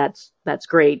that, that's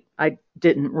great. I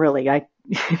didn't really. I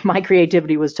my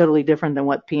creativity was totally different than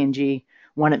what P&G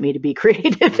wanted me to be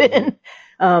creative in.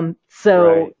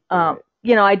 So,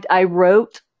 Right. I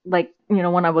wrote like,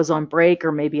 when I was on break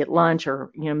or maybe at lunch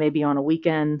or, maybe on a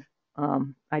weekend,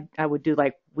 I would do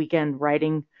like weekend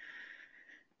writing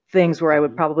things where I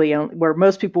would Hmm. probably, where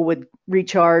most people would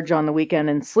recharge on the weekend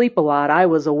and sleep a lot. I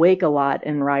was awake a lot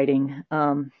in writing.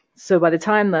 So by the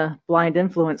time the blind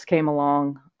influence came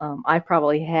along, I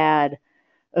probably had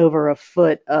over a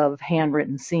foot of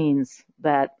handwritten scenes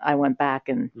that I went back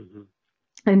Hmm.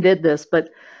 and did this. But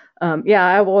yeah,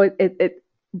 I've always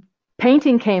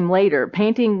painting came later.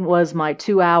 Painting was my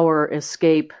 2 hour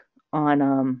escape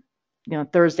on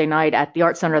Thursday night at the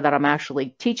art center that I'm actually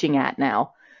teaching at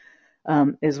now.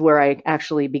 Is where I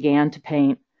actually began to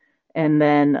paint, and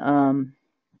then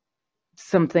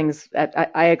some things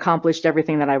I accomplished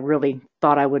everything that I really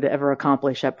thought I would ever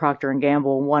accomplish at Procter and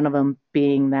Gamble. One of them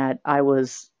being that I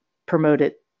was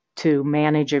promoted to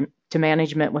management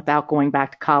without going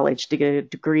back to college to get a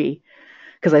degree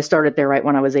because I started there right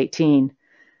when I was 18.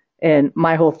 And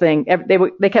my whole thing,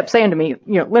 they kept saying to me,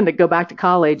 Linda, go back to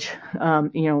college. We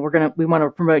want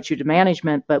to promote you to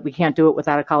management, but we can't do it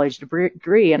without a college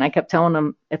degree. And I kept telling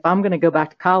them, if I'm going to go back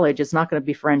to college, it's not going to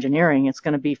be for engineering. It's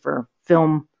going to be for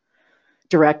film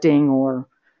directing or,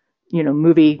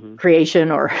 movie Hmm.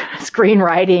 creation or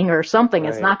screenwriting or something.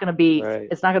 It's Right. not going to be, Right.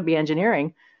 it's not going to be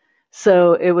engineering.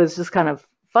 So it was just kind of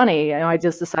funny. I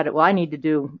just decided, well, I need to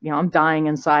do, I'm dying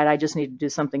inside. I just need to do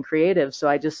something creative. So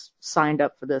I just signed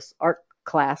up for this art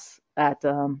class at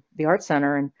the art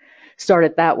center and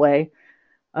started that way.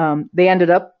 They ended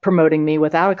up promoting me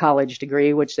without a college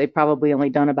degree, which they've probably only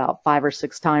done about 5 or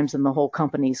 6 times in the whole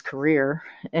company's career.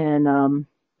 Mm.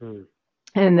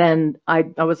 And then I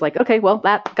was like, okay, well,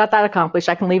 that got that accomplished.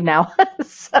 I can leave now.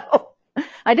 So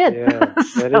I did. Yeah,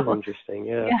 that is So interesting.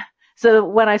 Yeah. yeah. So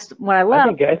when I I left,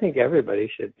 think I think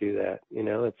everybody should do that.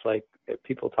 It's like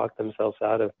people talk themselves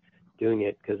out of doing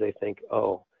it because they think,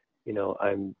 oh,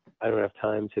 I don't have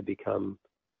time to become,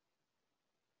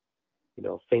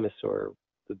 famous or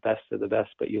the best of the best.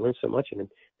 But you learn so much, and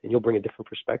you'll bring a different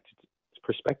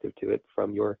perspective to it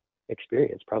from your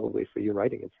experience, probably for your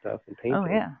writing and stuff and oh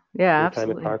painting. yeah, yeah, Your time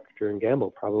at absolutely. Procter and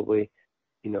Gamble probably,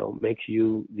 makes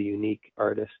you the unique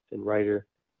artist and writer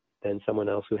than someone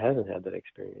else who hasn't had that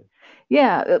experience.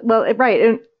 Yeah, well, right.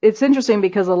 And it's interesting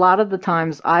because a lot of the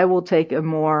times I will take a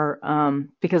more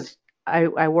because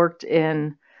I worked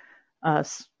in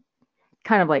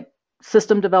kind of like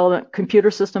system development,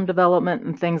 computer system development,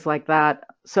 and things like that.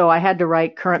 So I had to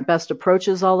write current best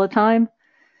approaches all the time,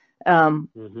 um,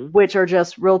 Hmm. which are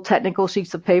just real technical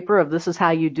sheets of paper of this is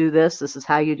how you do this is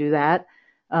how you do that.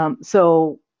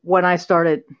 So when I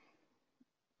started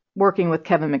working with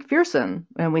Kevin McPherson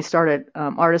and we started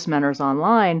Artist Mentors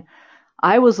Online,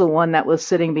 I was the one that was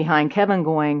sitting behind Kevin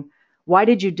going, why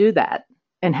did you do that?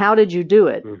 And how did you do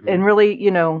it? Hmm. And really,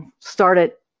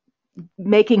 started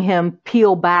making him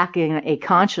peel back in a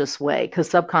conscious way because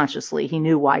subconsciously he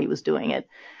knew why he was doing it.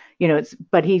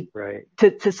 But Right.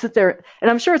 to sit there,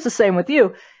 and I'm sure it's the same with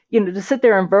you, to sit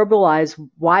there and verbalize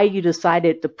why you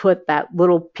decided to put that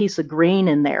little piece of green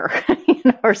in there,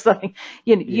 or something.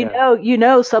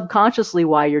 Yeah. Subconsciously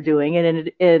why you're doing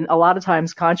it, and a lot of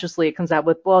times consciously it comes out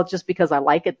with, well, just because I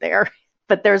like it there.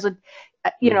 But I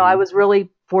Hmm. was really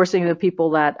forcing the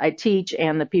people that I teach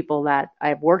and the people that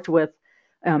I've worked with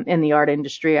in the art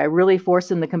industry. I really forced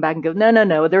them to come back and go, no, no,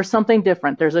 no, there's something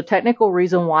different. There's a technical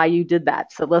reason why you did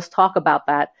that. So let's talk about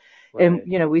that. And,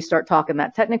 Right. we start talking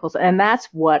that technical. And that's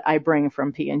what I bring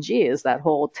from P&G is that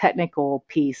whole technical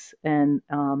piece. And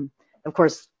of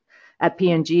course, at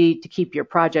P&G, to keep your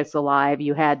projects alive,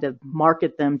 you had to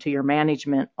market them to your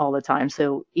management all the time.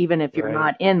 So even if you're Right.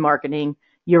 not in marketing,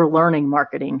 you're learning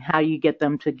marketing, how you get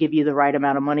them to give you the right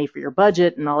amount of money for your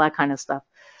budget and all that kind of stuff.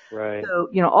 Right. So,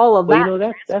 all of Well,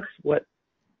 that that's transfers. what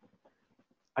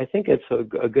I think it's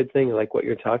a good thing, like what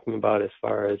you're talking about as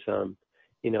far as,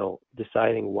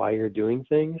 deciding why you're doing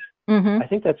things. I Mm-hmm.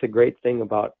 think that's a great thing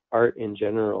about art in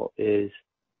general is,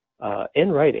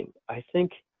 in writing. I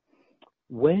think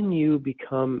when you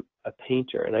become a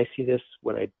painter, and I see this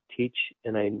when I teach,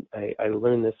 and I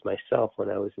learned this myself when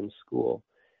I was in school.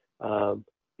 Um,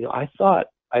 I thought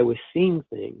I was seeing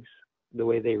things the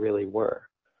way they really were.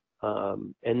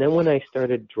 And then when I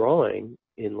started drawing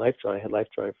in life drawing, I had life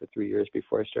drawing for 3 years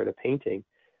before I started painting.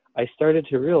 I started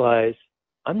to realize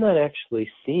I'm not actually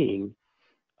seeing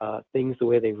things the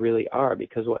way they really are,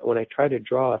 because when I try to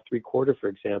draw a three-quarter, for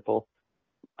example,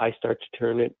 I start to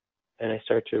turn it, and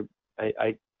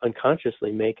I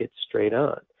unconsciously make it straight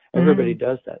on. Everybody Mm-hmm.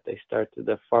 does that. They start to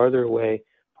the farther away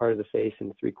part of the face and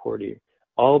the three-quarter.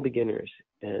 all beginners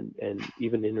and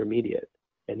even intermediate.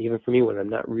 And even for me, when I'm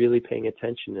not really paying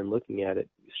attention and looking at it,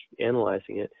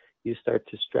 analyzing it, you start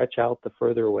to stretch out the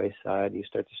further away side. You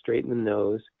start to straighten the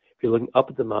nose. If you're looking up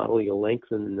at the model, you'll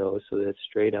lengthen the nose so that it's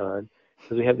straight on.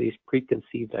 Because we have these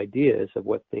preconceived ideas of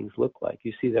what things look like.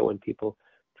 You see that when people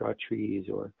draw trees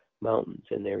or mountains,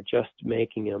 and they're just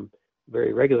making them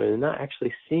very regular. They're not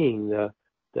actually seeing the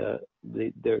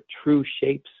true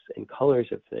shapes and colors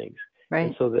of things. Right.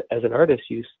 And so as an artist,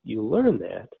 you learn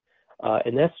that.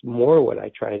 And that's more what I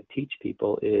try to teach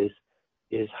people is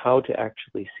how to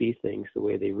actually see things the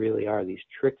way they really are, these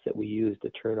tricks that we use to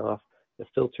turn off the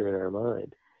filter in our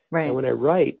mind. Right. And when I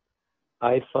write,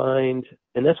 I find,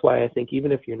 and that's why I think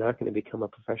even if you're not going to become a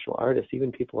professional artist,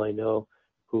 even people I know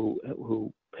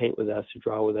who paint with us, who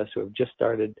draw with us, who have just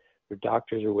started, or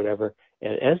doctors or whatever,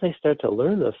 and as they start to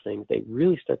learn those things, they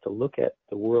really start to look at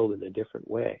the world in a different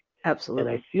way.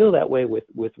 Absolutely. And I feel that way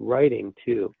with writing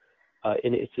too.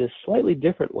 And it's a slightly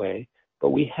different way, but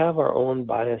we have our own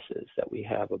biases that we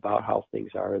have about how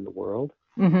things are in the world.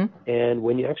 Mm-hmm. And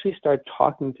when you actually start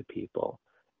talking to people,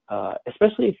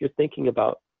 especially if you're thinking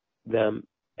about them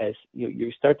as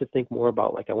you start to think more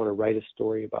about, like, I want to write a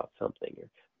story about something, or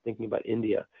thinking about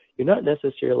India, you're not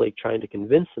necessarily trying to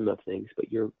convince them of things,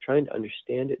 but you're trying to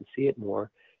understand it and see it more.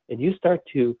 And you start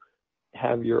to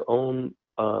have your own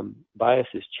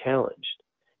biases challenged.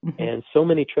 Mm-hmm. And so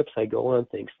many trips I go on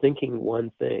things thinking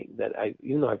one thing that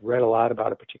I've read a lot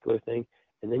about a particular thing,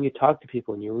 and then you talk to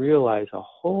people and you realize a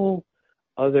whole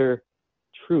other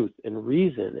truth and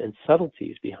reason and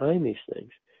subtleties behind these things.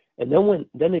 And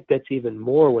then it gets even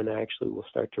more when I actually will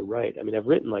start to write. I mean, I've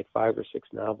written like 5 or 6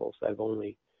 novels. I've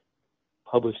only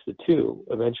published the 2.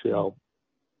 Eventually I'll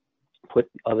put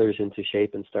others into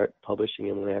shape and start publishing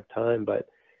them when I have time. But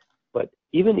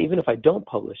even if I don't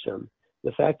publish them,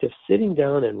 the fact of sitting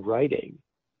down and writing,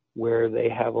 where they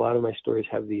have a lot of my stories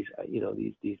have these,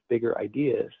 these bigger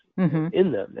ideas mm-hmm.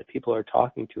 in them that people are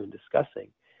talking to and discussing.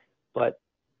 But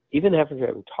even after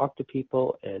having talked to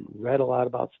people and read a lot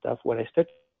about stuff, when I start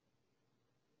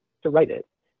to write it,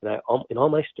 and in all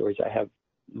my stories, I have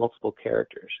multiple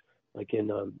characters. Like in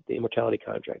the Immortality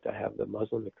Contract, I have the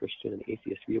Muslim, the Christian, and the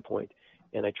atheist viewpoint,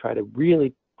 and I try to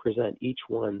really present each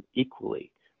one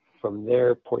equally from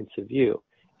their points of view.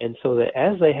 And so that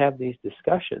as they have these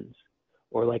discussions,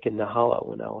 or like in Nahala,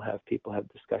 when I'll have people have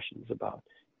discussions about,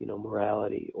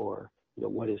 morality, or,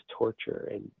 what is torture,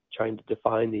 and trying to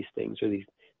define these things, or these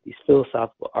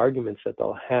philosophical arguments that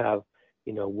they'll have,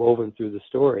 woven through the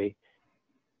story.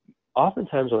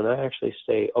 Oftentimes when I actually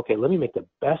say, okay, let me make the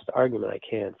best argument I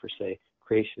can for, say,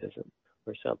 creationism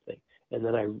or something, and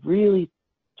then I really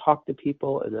talk to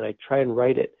people, and then I try and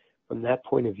write it from that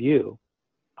point of view,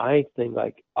 I think,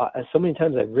 like, so many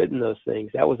times I've written those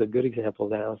things, that was a good example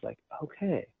of that. I was like,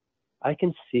 okay, I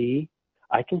can see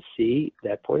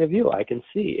that point of view. I can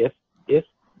see if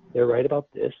they're right about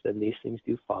this, then these things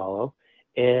do follow.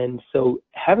 And so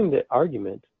having the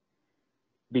argument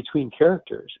between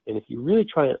characters, and if you really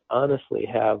try and honestly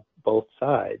have both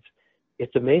sides,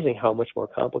 it's amazing how much more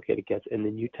complicated it gets, and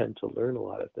then you tend to learn a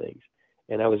lot of things.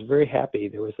 And I was very happy.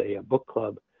 There was a book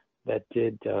club that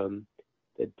did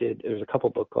there was a couple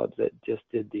book clubs that just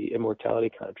did the Immortality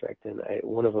Contract, and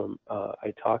one of them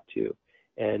I talked to,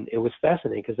 and it was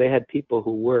fascinating because they had people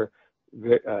who were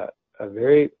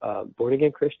very born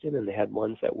again Christian, and they had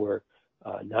ones that were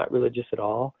not religious at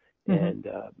all. Mm-hmm.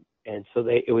 And so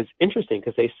it was interesting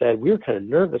because they said, we were kind of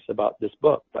nervous about this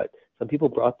book, but some people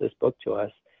brought this book to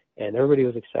us, and everybody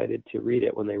was excited to read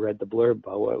it when they read the blurb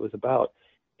about what it was about.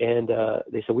 And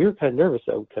they said, we were kind of nervous,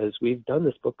 though, because we've done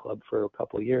this book club for a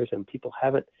couple of years, and people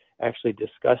haven't actually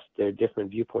discussed their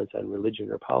different viewpoints on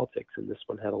religion or politics. And this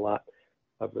one had a lot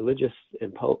of religious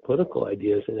and political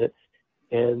ideas in it.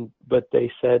 But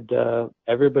they said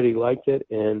everybody liked it,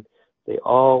 and they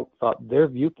all thought their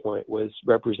viewpoint was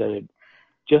represented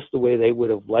just the way they would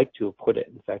have liked to have put it.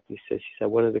 In fact, she said,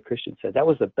 one of the Christians said, that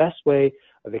was the best way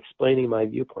of explaining my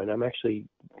viewpoint. I'm actually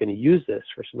going to use this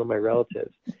for some of my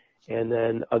relatives. And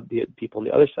then the people on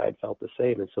the other side felt the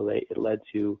same, and so it led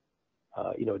to,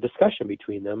 a discussion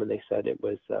between them. And they said it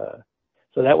was,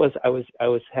 so that was, I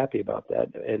was happy about that.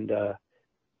 And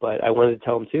but I wanted to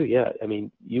tell them too, yeah, I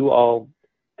mean, you all,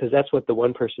 because that's what the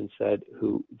one person said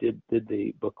who did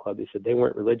the book club. They said they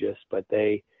weren't religious, but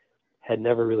they had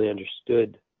never really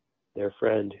understood their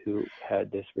friend who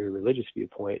had this very religious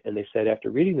viewpoint. And they said after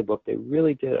reading the book, they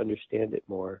really did understand it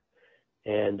more.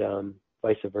 And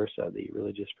vice versa, the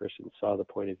religious person saw the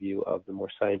point of view of the more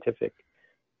scientific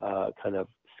kind of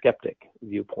skeptic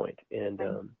viewpoint. And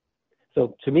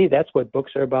so to me, that's what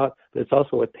books are about, but it's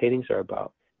also what paintings are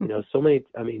about. So many,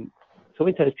 I mean, so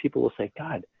many times people will say,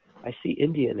 God, I see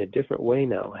India in a different way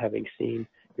now, having seen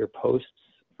your posts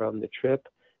from the trip,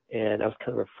 and I was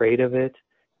kind of afraid of it.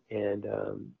 And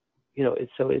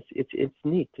it's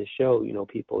neat to show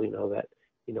people that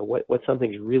what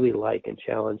something's really like, and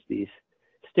challenge these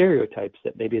stereotypes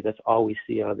that maybe that's all we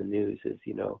see on the news is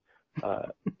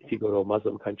if you go to a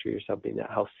Muslim country or something, that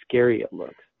how scary it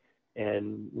looks,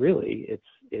 and really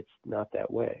it's not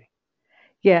that way.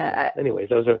 Yeah. Anyways,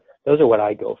 those are what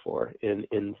I go for in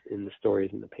the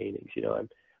stories and the paintings.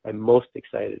 I'm most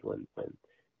excited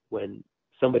when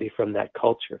somebody from that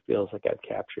culture feels like I've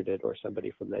captured it, or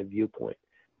somebody from that viewpoint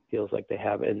feels like they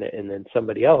have it, and then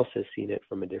somebody else has seen it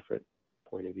from a different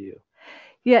point of view.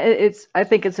 Yeah, I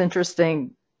think it's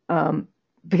interesting,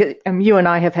 because you and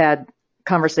I have had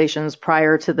conversations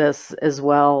prior to this as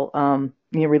well,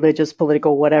 religious,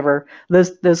 political, whatever.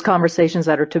 Those conversations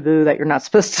that are taboo, that you're not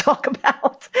supposed to talk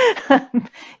about,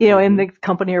 in the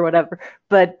company or whatever.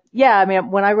 But yeah, I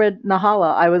mean, when I read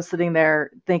Nahala, I was sitting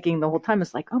there thinking the whole time,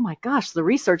 it's like, oh my gosh, the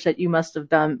research that you must have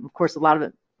done. Of course, a lot of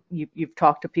it, you've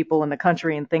talked to people in the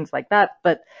country and things like that,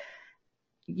 but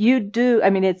you do. I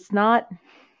mean, it's not.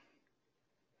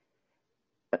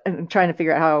 I'm trying to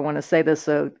figure out how I want to say this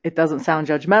so it doesn't sound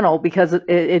judgmental, because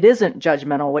it isn't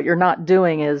judgmental. What you're not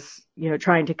doing is,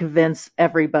 trying to convince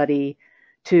everybody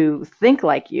to think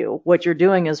like you. What you're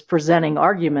doing is presenting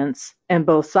arguments and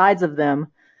both sides of them,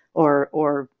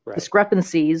 or Right.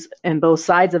 discrepancies and both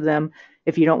sides of them.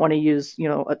 If you don't want to use,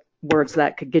 words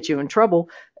that could get you in trouble,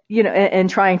 and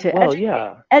trying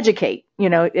to educate,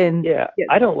 and yeah,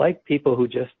 I don't like people who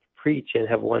just preach and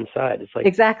have one side. It's like,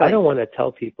 exactly. I don't want to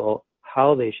tell people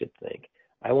how they should think.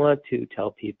 I want to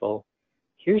tell people,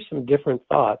 here's some different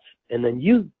thoughts, and then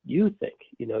you think,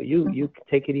 you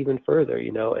take it even further,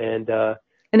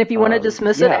 and if you want to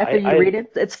dismiss it after you read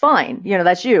it, it's fine.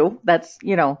 That's you. That's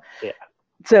Yeah.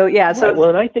 So yeah. So right. Well,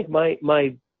 and I think my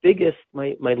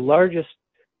largest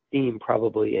theme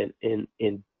probably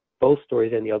in both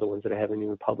stories and the other ones that I haven't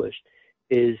even published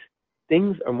is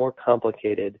things are more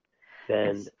complicated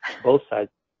than both sides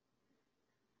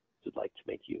would like to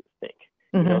make you think.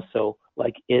 So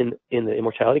like in the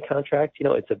immortality contract,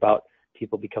 it's about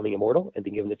people becoming immortal and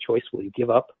being given the choice: will you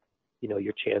give up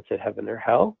your chance at heaven or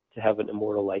hell to have an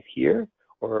immortal life here,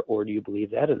 or do you believe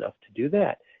that enough to do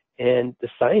that? And the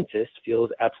scientist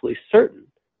feels absolutely certain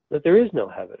that there is no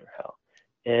heaven or hell,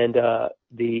 and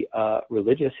the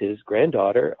religious, his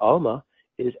granddaughter Alma,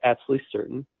 is absolutely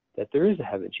certain that there is a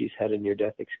heaven. She's had a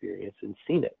near-death experience and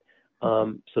seen it.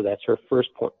 So that's her first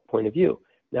point of view.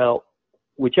 Now,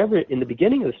 whichever, in the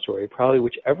beginning of the story, probably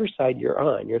whichever side you're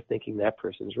on, you're thinking that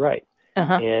person's right.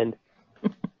 And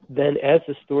then as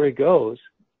the story goes,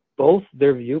 both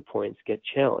their viewpoints get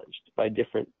challenged by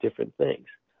different things.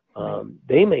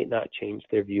 They may not change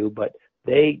their view, but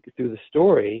they, through the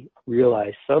story,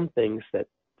 realize some things that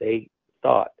they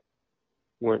thought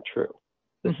weren't true.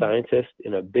 The scientist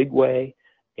in a big way,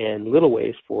 and little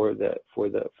ways for the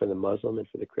Muslim and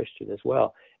for the Christian as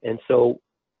well. And so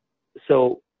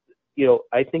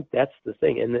I think that's the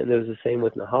thing. And then there was the same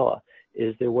with Nahala,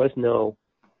 is there was no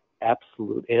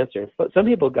absolute answer. But some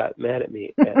people got mad at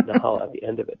me at Nahala at the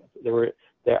end of it. It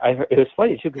was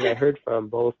funny too, because I heard from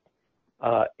both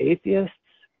atheists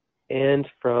and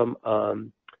from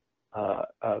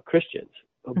Christians,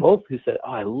 both who said,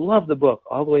 "Oh, I love the book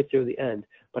all the way through the end,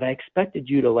 but I expected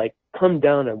you to come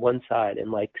down on one side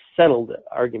and settle the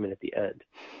argument at the end,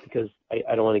 because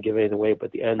I don't want to give anything away, but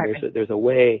at the end there's a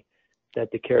way that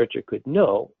the character could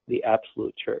know the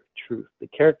absolute truth. The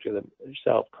character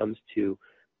themselves comes to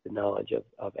the knowledge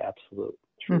of absolute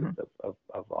truth of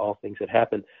all things that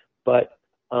happen, but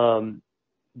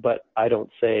I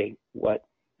don't say what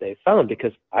they found,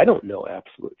 because I don't know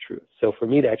absolute truth. So for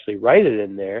me to actually write it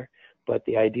in there, but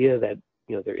the idea that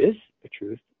there is a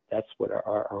truth, that's what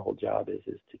our whole job is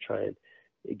to try and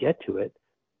get to it.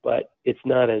 But it's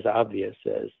not as obvious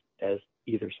as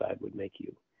either side would make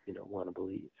you want to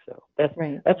believe. So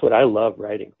that's what I love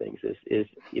writing things is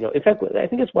in fact, I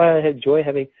think that's why I enjoy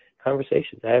having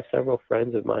conversations. I have several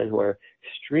friends of mine who are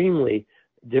extremely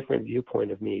different viewpoint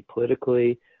of me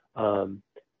politically,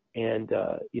 and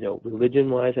religion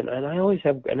wise, and I always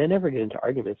have, and I never get into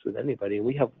arguments with anybody, and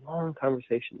we have long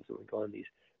conversations when we go on these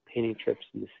painting trips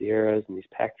in the Sierras and these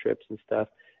pack trips and stuff,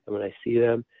 and when I see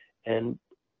them, and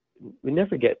we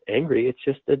never get angry. It's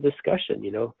just a discussion,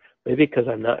 maybe because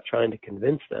I'm not trying to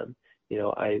convince them.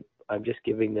 I'm just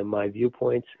giving them my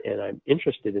viewpoints, and I'm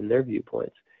interested in their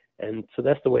viewpoints. And so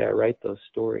that's the way I write those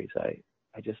stories.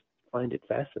 I just find it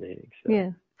fascinating. So. Yeah.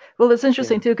 Well, it's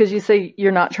interesting too, because you say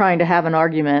you're not trying to have an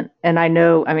argument. And I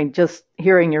know, just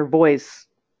hearing your voice,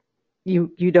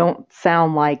 You don't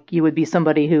sound like you would be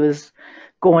somebody who is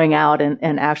going out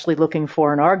and actually looking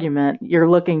for an argument. You're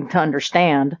looking to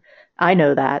understand. I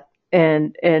know that.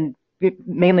 And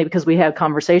mainly because we have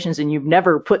conversations and you've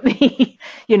never put me,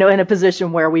 in a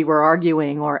position where we were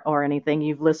arguing or anything.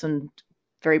 You've listened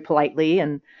very politely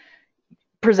and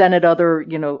presented other,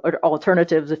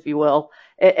 alternatives, if you will.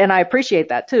 And I appreciate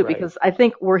that too, Right. because I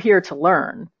think we're here to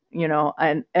learn,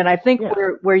 and I think Yeah.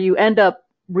 where you end up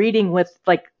reading with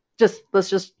like, just let's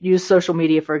just use social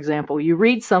media for example. You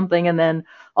read something and then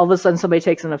all of a sudden somebody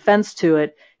takes an offense to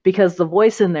it because the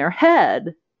voice in their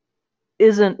head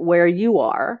isn't where you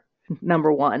are.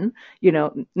 Number one,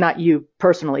 not you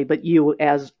personally, but you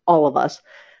as all of us,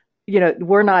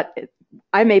 we're not,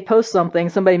 I may post something,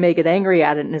 somebody may get angry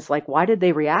at it, and it's like, why did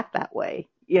they react that way?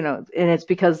 And it's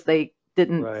because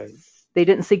didn't Right. they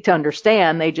didn't seek to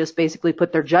understand. They just basically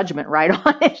put their judgment right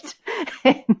on it,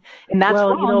 and that's Well,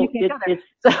 wrong. You can't go it's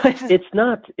there. So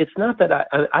it's not that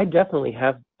I definitely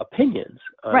have opinions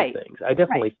on right, things. I right.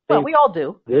 definitely Well, think we all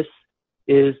do. this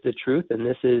is the truth and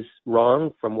this is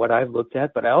wrong from what I've looked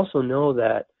at, but I also know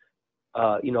that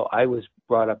I was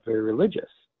brought up very religious,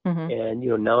 Hmm. and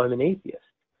now I'm an atheist.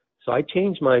 So I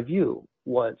changed my view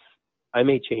once. I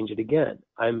may change it again.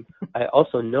 I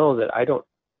also know that I don't,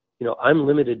 I'm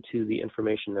limited to the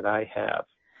information that I have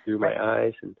through my Right.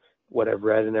 eyes and what I've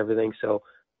read and everything. So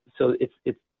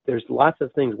it's there's lots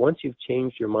of things. Once you've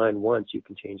changed your mind once, you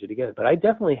can change it again. But I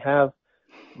definitely have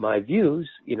my views,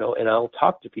 and I'll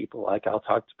talk to people. Like I'll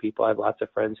talk to people. I have lots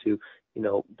of friends who,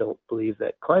 don't believe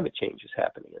that climate change is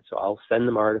happening, and so I'll send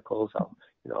them articles.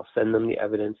 I'll send them the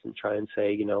evidence and try and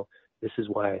say, this is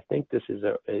why I think this is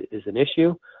an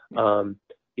issue.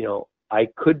 I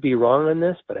could be wrong on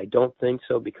this, but I don't think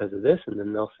so because of this, and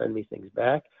then they'll send me things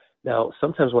back. Now,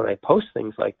 sometimes when I post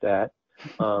things like that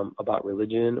about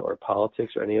religion or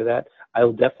politics or any of that, I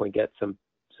will definitely get some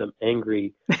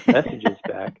angry messages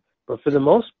back. But for the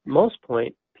most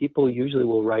point, people usually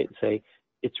will write and say,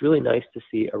 it's really nice to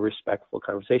see a respectful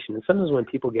conversation. And sometimes when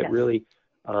people get Yes. really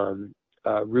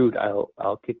rude,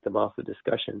 I'll kick them off the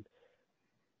discussion.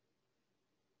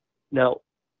 Now,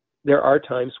 there are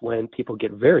times when people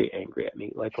get very angry at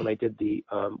me. Like when I did the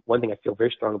one thing I feel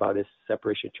very strong about is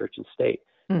separation of church and state.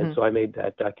 And Hmm. so I made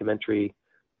that documentary,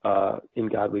 In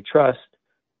God We Trust,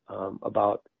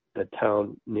 about the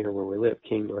town near where we live,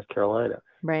 King, North Carolina.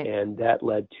 Right. And that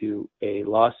led to a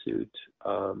lawsuit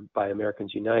by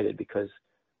Americans United because,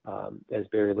 as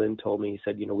Barry Lynn told me, he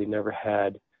said, we've never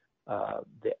had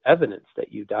the evidence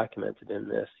that you documented in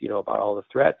this, about all the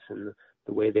threats and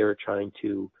the way they were trying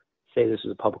to say this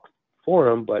was a public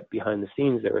forum, but behind the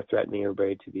scenes they were threatening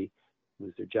everybody to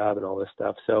lose their job and all this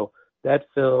stuff. So that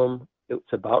film,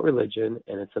 it's about religion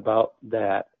and it's about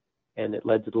that, and it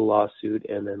led to the lawsuit.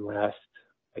 And then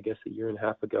I guess a year and a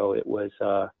half ago, it was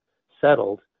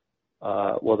settled.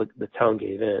 Well, the town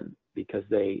gave in because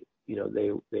they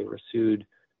were sued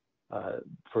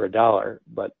for $1,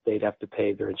 but they'd have to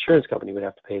pay, their insurance company would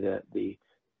have to pay the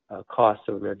costs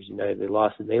of Americans United. They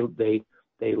lost, and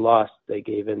they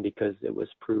gave in because it was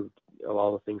proved of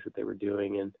all the things that they were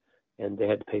doing, and they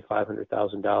had to pay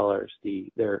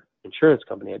 $500,000. Their insurance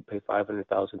company had to pay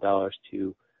 $500,000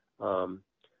 to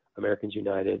Americans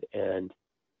United, and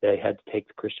they had to take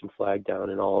the Christian flag down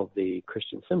and all of the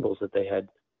Christian symbols that they had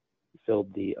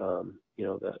filled the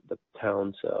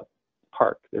town's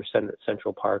park, their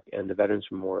central park, and the Veterans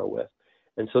Memorial with.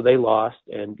 And so they lost,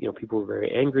 and people were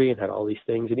very angry and had all these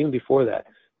things. And even before that,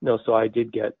 so I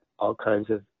did get all kinds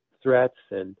of threats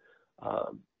and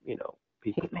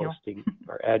people posting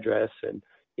our address and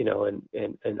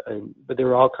but there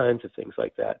were all kinds of things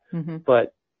like that. Hmm.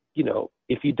 But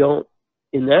if you don't,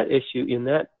 in that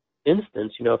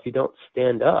instance, if you don't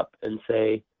stand up and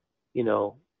say,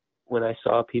 when I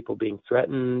saw people being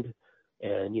threatened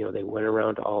and they went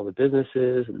around to all the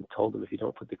businesses and told them, if you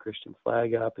don't put the Christian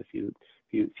flag up, if you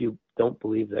don't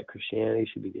believe that Christianity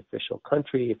should be the official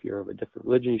country, if you're of a different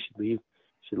religion, you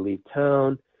should leave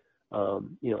town.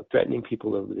 Threatening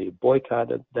people that they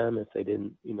boycotted them if they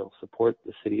didn't, support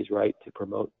the city's right to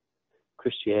promote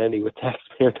Christianity with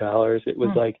taxpayer dollars. It was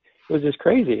it was just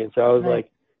crazy. And so I was Right.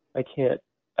 like,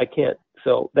 I can't.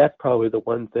 So that's probably the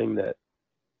one thing that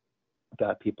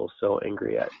got people so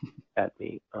angry at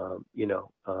me,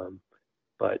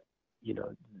 but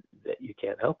that you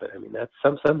can't help it. I mean, that's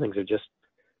some things are just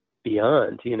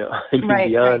beyond, Right.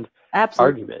 beyond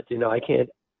Absolutely. argument.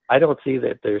 I don't see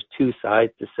that there's two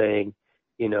sides to saying,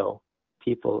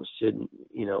 people shouldn't,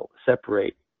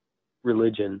 separate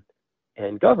religion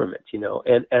and government,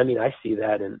 and I mean, I see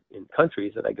that in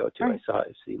countries that I go to. Right.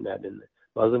 I've seen that in the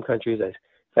Muslim countries. In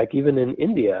fact, even in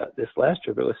India, this last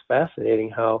trip, it was fascinating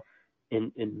how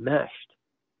enmeshed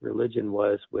religion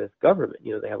was with government.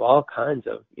 They have all kinds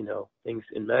of, things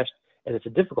enmeshed, and it's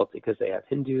a difficulty because they have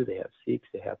Hindu, they have Sikhs,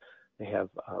 they have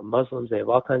Muslims, they have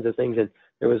all kinds of things. And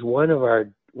there was one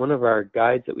of our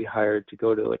guides that we hired to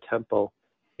go to a temple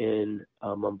in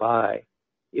Mumbai.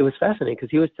 It was fascinating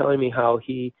because he was telling me how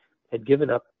he had given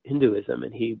up Hinduism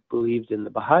and he believed in the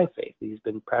Baha'i faith. He's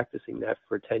been practicing that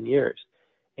for 10 years.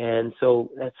 And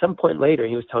so at some point later,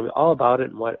 he was telling me all about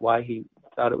it and why he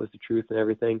thought it was the truth and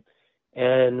everything.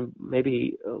 And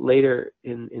maybe later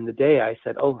in the day, I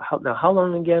said, how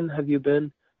long again have you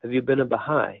been a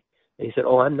Baha'i? And he said,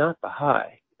 I'm not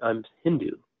Baha'i. I'm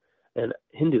Hindu, and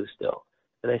Hindu still.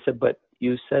 And I said, but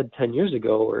you said 10 years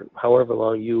ago or however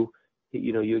long you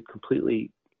had completely,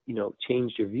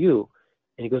 changed your view.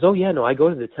 And he goes, oh yeah, no, I go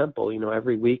to the temple,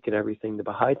 every week and everything, the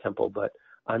Baha'i temple, but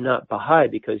I'm not Baha'i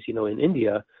because, in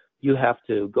India, you have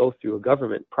to go through a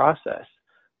government process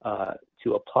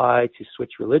to apply to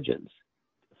switch religions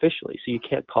officially. So you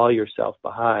can't call yourself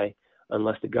Baha'i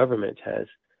unless the government has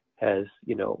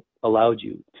allowed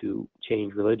you to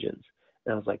change religions.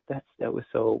 And I was like, that was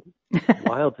so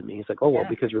wild to me. He's like, oh, well,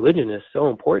 because religion is so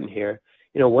important here.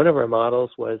 One of our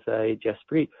models was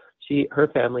Jaspreet. Her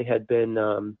family had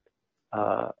been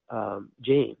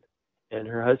Jain, and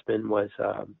her husband was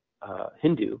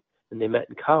Hindu, and they met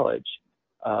in college.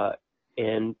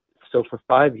 And so for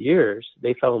 5 years,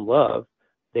 they fell in love.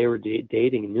 They were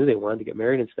dating and knew they wanted to get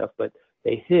married and stuff, but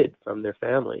they hid from their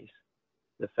families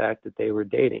the fact that they were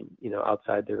dating,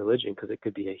 outside their religion, because it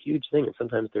could be a huge thing. And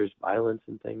sometimes there's violence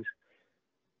and things,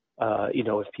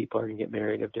 if people are going to get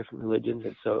married of different religions.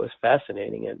 And so it was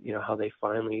fascinating, and, how they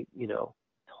finally,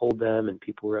 told them, and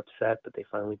people were upset, but they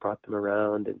finally brought them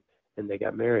around and they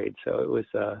got married. So it was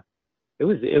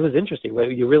interesting.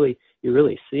 You really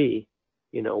see,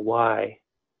 why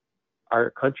our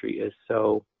country is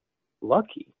so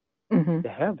lucky to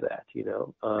have that,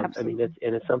 I mean,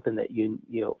 it's something that,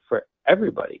 for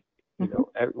everybody,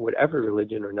 whatever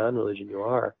religion or non-religion you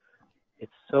are,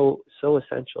 it's so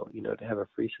essential, to have a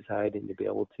free society and to be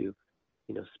able to,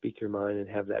 speak your mind and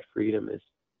have that freedom is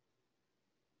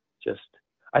just,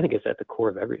 I think it's at the core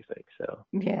of everything. So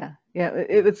yeah,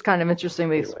 it's kind of interesting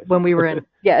because anyways, when we were in,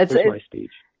 it's my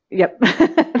speech. Yep,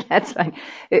 that's fine.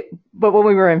 But when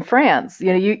we were in France,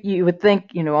 you would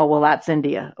think, oh, well, that's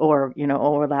India, or,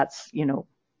 oh, well, that's, Egypt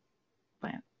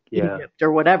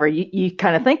or whatever. You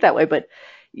kind of think that way, but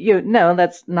no,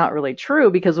 that's not really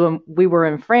true, because when we were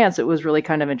in France, it was really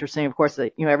kind of interesting. Of course,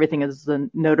 that, everything is the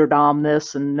Notre Dame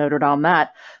this and Notre Dame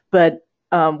that, but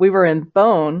we were in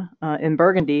Beaune, in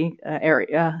Burgundy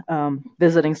area,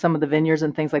 visiting some of the vineyards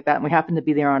and things like that, and we happened to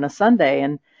be there on a Sunday,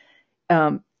 and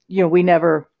we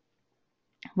never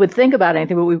would think about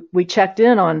anything, but we checked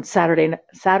in on Saturday,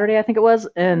 I think it was,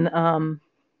 and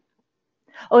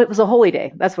it was a holy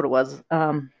day. That's what it was.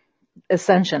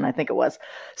 Ascension, I think it was.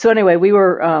 So anyway, we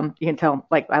were, you can tell,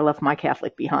 like, I left my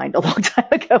Catholic behind a long time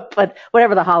ago, but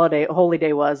whatever the holy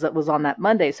day was, that was on that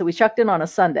Monday. So we checked in on a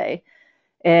Sunday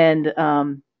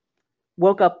and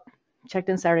woke up, checked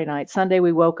in Saturday night. Sunday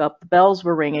we woke up, the bells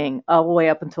were ringing all the way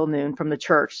up until noon from the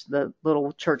church, the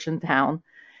little church in town.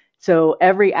 So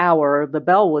every hour the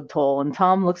bell would toll, and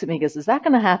Tom looks at me and goes, is that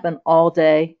going to happen all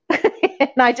day?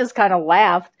 And I just kind of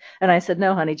laughed, and I said,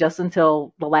 no, honey, just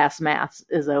until the last mass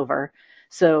is over.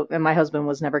 So, and my husband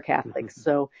was never Catholic,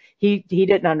 so he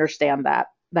didn't understand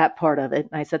that part of it.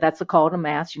 And I said, that's the call to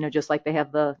mass, just like they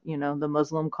have the, the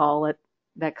Muslim call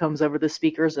that comes over the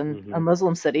speakers in a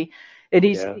Muslim city. And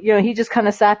he's, he just kind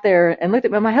of sat there and looked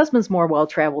at me. My husband's more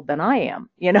well-traveled than I am,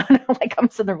 and like I'm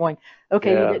sitting there going,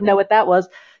 okay, you didn't know what that was.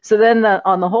 So then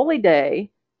on the holy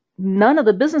day, none of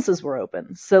the businesses were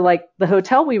open. So like the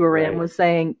hotel we were in was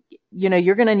saying,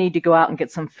 you're going to need to go out and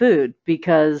get some food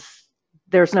because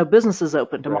there's no businesses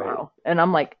open tomorrow. And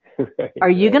I'm like, are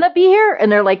you going to be here?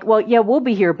 And they're like, well, yeah, we'll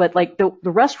be here, but like the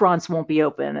restaurants won't be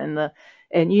open,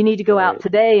 and you need to go out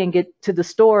today and get to the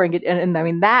store and get, and I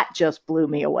mean, that just blew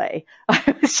me away.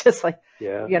 I was just like,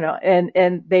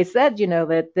 and they said,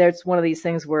 that there's one of these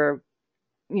things where,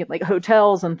 like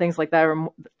hotels and things like that are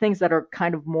things that are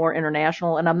kind of more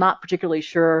international. And I'm not particularly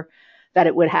sure that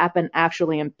it would happen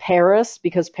actually in Paris,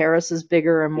 because Paris is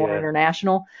bigger and more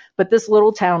international. But this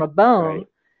little town of Beaune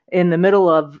in the middle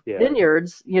of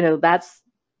vineyards,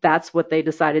 that's what they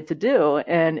decided to do.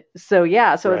 And so,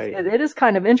 it is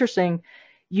kind of interesting.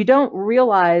 You don't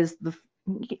realize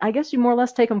I guess you more or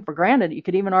less take them for granted. You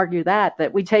could even argue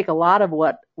that we take a lot of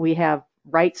what we have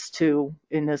rights to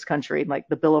in this country, like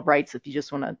the Bill of Rights, if you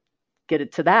just want to get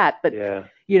it to that. But,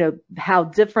 how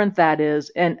different that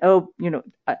is. And,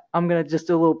 I'm going to just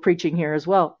do a little preaching here as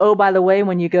well. Oh, by the way,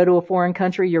 when you go to a foreign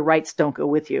country, your rights don't go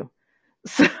with you.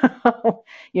 So,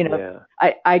 you know, Yeah.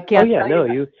 I Oh can't yeah, tell you no,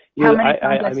 how you, many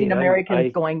times I I've seen mean, Americans I,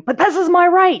 going, but this is my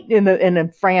right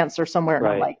in France or somewhere. And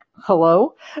I'm right. like,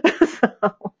 hello?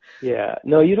 So, Yeah.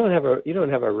 No, you don't have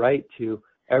a right to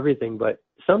everything, but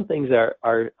some things I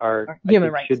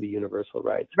human think should rights. be universal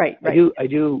rights. Right, right. I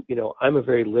do, I'm a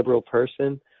very liberal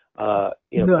person, kind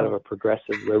of No. a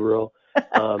progressive liberal.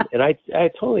 And I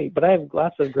totally, but I have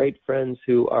lots of great friends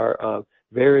who are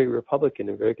very Republican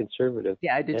and very conservative,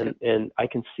 Yeah, I do too. and I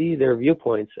can see their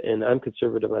viewpoints, and I'm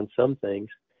conservative on some things,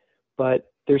 but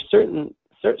there's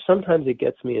sometimes it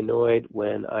gets me annoyed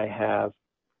when I have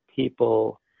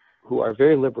people who are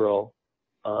very liberal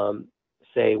um,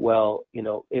 say, well,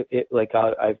 like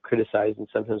I've criticized, and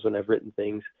sometimes when I've written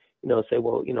things, say,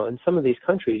 well, in some of these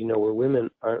countries, where women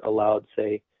aren't allowed,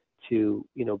 say, to,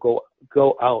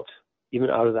 go out, even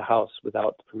out of the house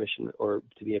without permission or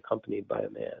to be accompanied by a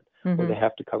man, or Hmm. they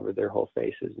have to cover their whole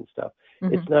faces and stuff.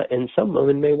 It's Hmm. not, and some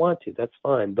women may want to, that's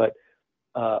fine, but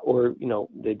or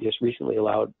they just recently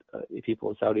allowed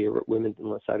people in women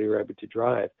in Saudi Arabia to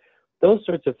drive. Those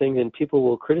sorts of things, and people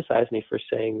will criticize me for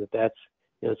saying that that's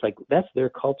it's like that's their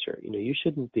culture. You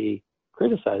shouldn't be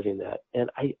criticizing that. And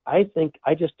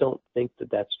I just don't think that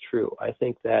that's true. I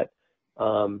think that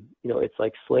it's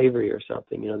like slavery or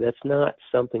something. That's not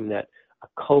something that a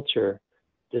culture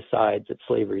decides that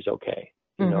slavery is okay.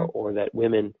 Hmm. Or that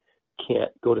women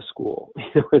can't go to school,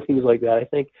 or things like that. I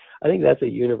think that's a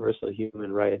universal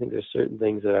human right. I think there's certain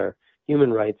things that are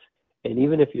human rights, and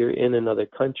even if you're in another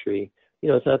country,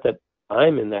 it's not that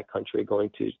I'm in that country going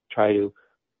to try to,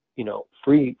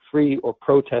 free or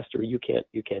protest, or you can't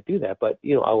do that. But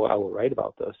I will write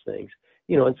about those things,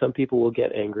 and some people will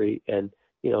get angry and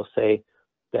say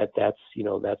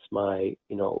that's my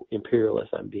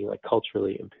imperialist. I'm being like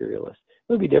culturally imperialist.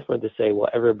 It would be different to say, well,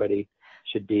 everybody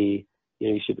should be,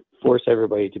 you should force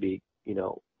everybody to be,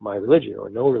 my religion or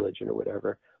no religion or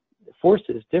whatever. Force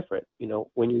is different.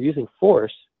 When you're using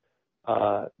force,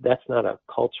 that's not a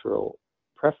cultural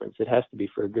preference. It has to be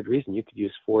for a good reason. You could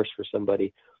use force for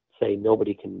somebody, say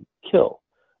nobody can kill,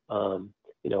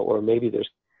 or maybe there's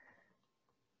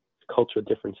cultural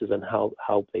differences on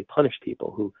how they punish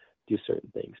people who do certain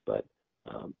things. But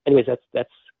anyways,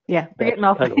 Yeah, we're that's getting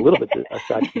off. kind of a little bit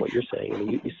aside from what you're saying. I mean,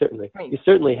 you Right. you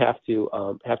certainly have to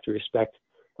respect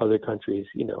other countries,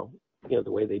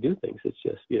 the way they do things. It's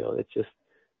just it's just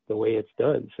the way it's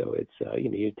done. So it's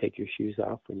you take your shoes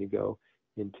off when you go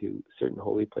into certain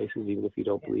holy places, even if you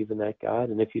don't believe in that God,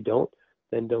 and if you don't,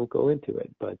 then don't go into it.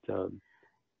 But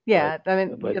Yeah, I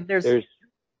mean, there's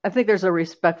I think there's a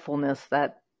respectfulness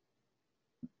that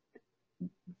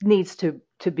needs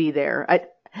to be there.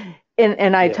 And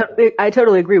yeah I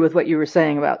totally agree with what you were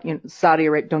saying about, Saudi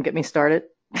Arabia. Don't get me started.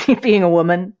 Being a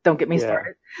woman, don't get me yeah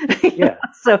started. yeah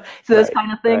So those right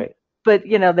kind of things. right. But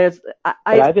there's But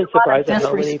I see I've been a lot of surprised at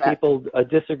how many disrespect. people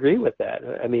disagree with that.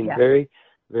 I mean, Yeah. very,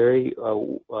 very,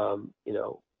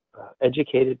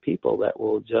 educated people that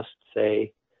will just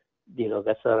say,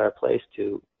 that's not our place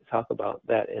to talk about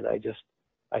that. And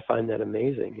I find that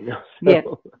amazing. Yeah.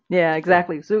 So, Yeah,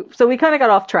 exactly. So we kind of got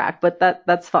off track, but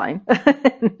that's fine.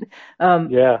 um,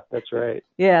 yeah, that's right.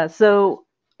 yeah. So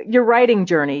your writing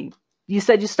journey, you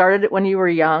said you started it when you were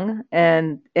young,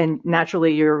 and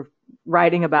naturally you're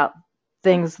writing about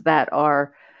things that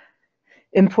are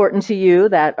important to you,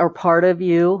 that are part of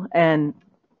you. And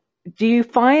do you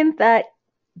find that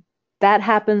that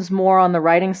happens more on the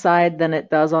writing side than it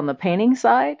does on the painting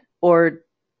side? Or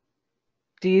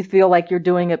do you feel like you're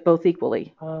doing it both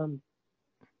equally? Um,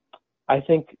 I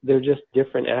think they're just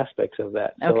different aspects of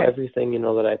that. So Okay. everything,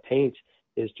 that I paint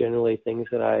is generally things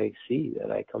that I see,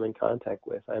 that I come in contact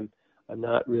with. I'm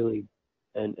not really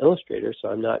an illustrator, so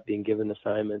I'm not being given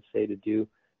assignments, say, to do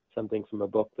something from a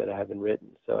book that I haven't written.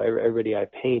 So everybody I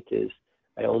paint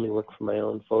I only work for my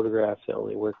own photographs. I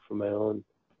only work for my own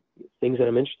things that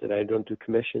I'm interested in. I don't do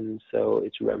commissions, so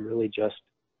I'm really just,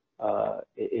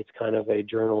 it's kind of a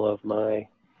journal of my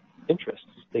interests,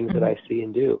 things that Hmm. I see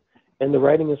and do. And the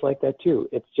writing is like that too.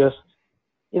 It's just,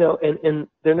 and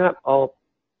they're not all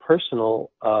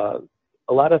personal.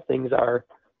 A lot of things are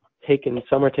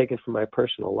some are taken from my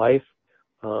personal life.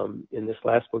 In this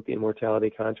last book, The Immortality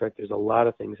Contract, there's a lot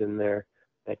of things in there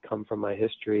that come from my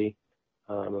history,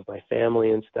 of my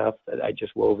family and stuff, that I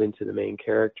just wove into the main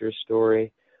character's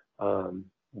story.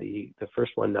 The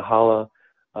first one, Nahala,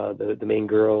 the main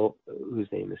girl,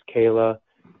 whose name is Kayla,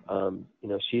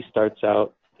 she starts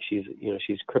out,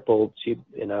 she's crippled.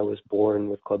 And I was born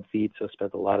with club feet, so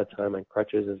spent a lot of time on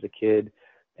crutches as a kid.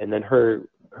 And then her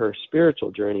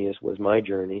spiritual journey was my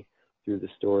journey. through the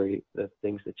story, the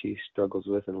things that she struggles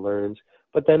with and learns.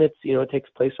 But then it's, it takes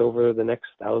place over the next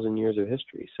 1,000 years of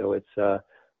history. So it's,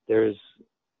 there's,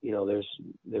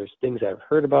 there's things I've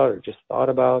heard about or just thought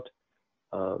about.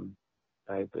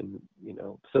 I've been,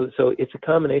 so it's a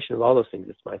combination of all those things.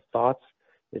 It's my thoughts.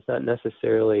 It's not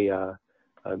necessarily,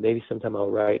 maybe sometime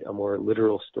I'll write a more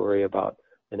literal story about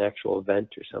an actual event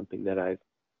or something that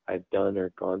I've done or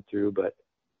gone through, but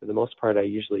for the most part, I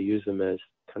usually use them as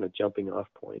kind of jumping off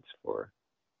points for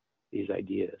these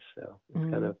ideas. So it's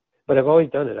kind of, but I've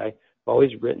always done it. I've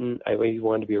always written. I always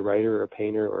wanted to be a writer or a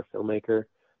painter or a filmmaker,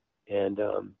 and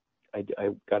I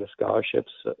got a scholarship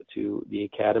to the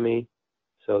Academy,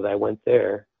 so that I went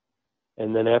there.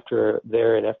 And then after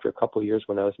a couple of years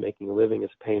when I was making a living as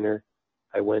a painter,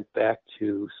 I went back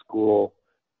to school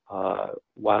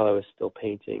while I was still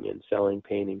painting and selling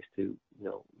paintings to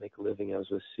make a living. I was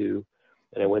with Sue.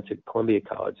 And I went to Columbia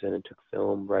College then and took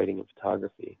film, writing, and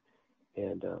photography,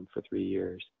 and for 3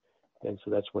 years. And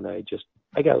so that's when I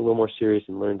got a little more serious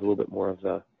and learned a little bit more of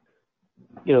the,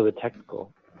 the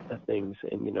technical things.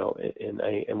 And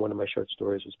and one of my short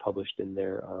stories was published in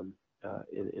there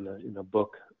in a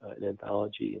book, an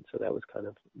anthology. And so that was kind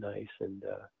of nice. And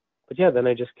but yeah, then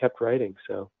I just kept writing.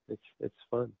 So it's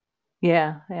fun.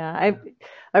 Yeah.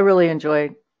 I really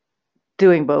enjoy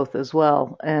doing both as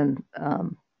well. And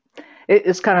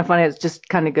it's kind of funny. It's just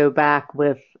kind of go back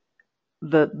with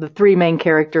the three main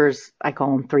characters. I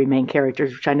call them three main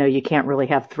characters, which I know you can't really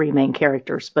have three main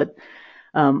characters, but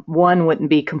one wouldn't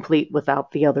be complete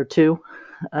without the other two,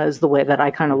 is the way that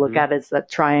I kind of look at it. It's that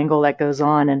triangle that goes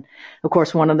on. And of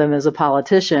course, one of them is a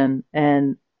politician.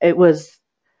 And it was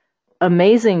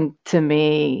amazing to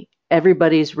me,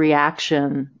 everybody's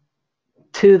reaction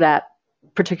to that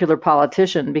particular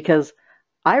politician, because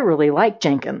I really like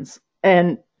Jenkins.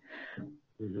 And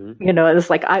it's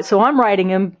like, so I'm writing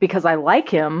him because I like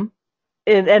him.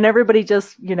 And everybody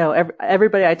just,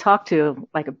 everybody I talk to,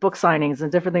 like at book signings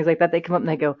and different things like that, they come up and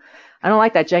they go, I don't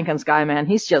like that Jenkins guy, man.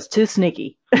 He's just too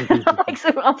sneaky.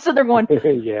 I'm sitting there going,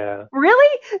 yeah,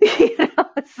 really?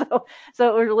 So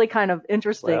it was really kind of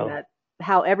interesting that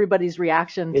how everybody's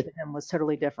reaction to him was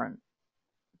totally different.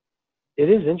 It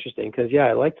is interesting because,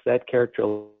 I liked that character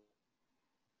a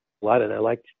lot, and I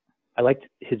liked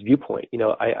his viewpoint.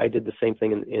 I did the same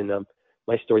thing in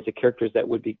my stories. The characters that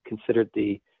would be considered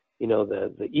the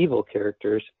evil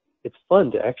characters, it's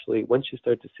fun to actually, once you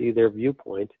start to see their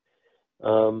viewpoint,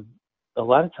 a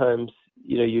lot of times,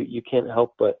 you can't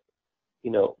help but,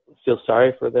 feel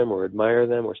sorry for them or admire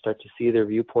them or start to see their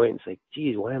viewpoint and say,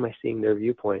 geez, why am I seeing their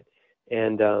viewpoint?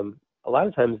 And a lot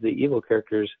of times the evil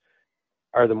characters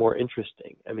are the more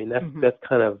interesting. I mean, that's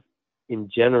kind of, in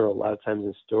general, a lot of times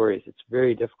in stories, it's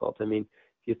very difficult. I mean,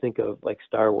 if you think of like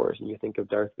Star Wars and you think of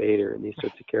Darth Vader and these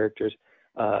sorts of characters,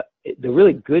 the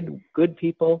really good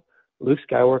people, Luke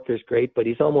Skywalker is great, but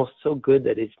he's almost so good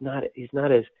that he's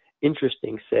not as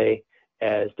interesting, say,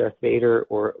 as Darth Vader,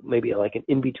 or maybe like an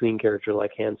in-between character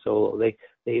like Han Solo.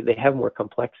 They have more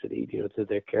complexity, to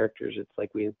their characters. It's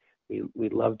like we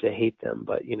love to hate them,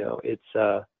 but it's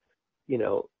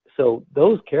so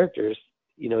those characters,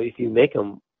 if you make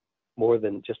them more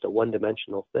than just a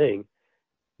one-dimensional thing,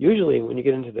 usually when you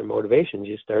get into their motivations,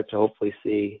 you start to hopefully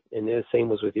see, and the same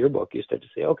was with your book, you start to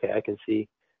say, okay, I can see,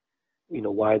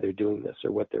 why they're doing this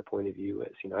or what their point of view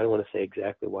is. I don't want to say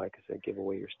exactly why because I give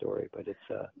away your story, but it's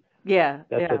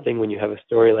that's the thing when you have a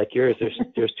story like yours.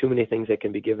 There's too many things that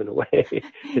can be given away.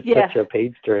 It's such a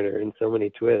page turner and so many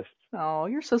twists. Oh,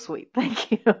 you're so sweet.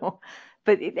 Thank you.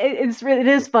 But it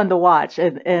is fun to watch,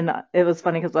 and it was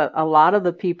funny because a lot of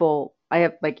the people I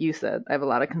have, like you said, I have a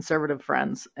lot of conservative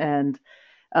friends, and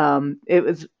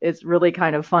it's really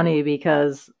kind of funny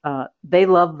because they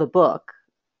love the book,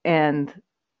 and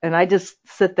I just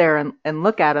sit there and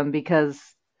look at them because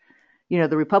the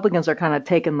Republicans are kind of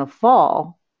taking the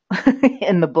fall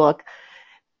in the book,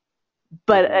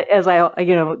 but as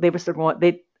they were sort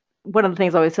of one of the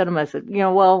things I always said to them, I said,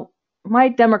 well,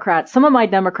 some of my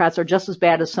Democrats are just as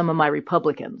bad as some of my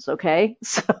Republicans. Okay.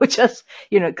 So just,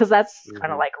 cause that's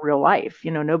kind of like real life,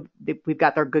 we've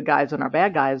got our good guys and our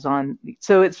bad guys on.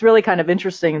 So it's really kind of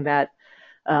interesting that,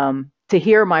 to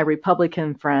hear my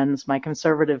Republican friends, my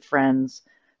conservative friends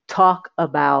talk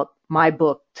about my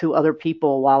book to other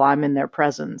people while I'm in their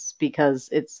presence, because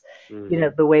it's,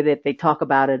 the way that they talk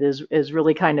about it is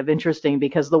really kind of interesting,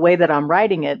 because the way that I'm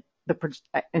writing it,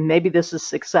 and maybe this is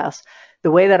success,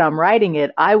 the way that I'm writing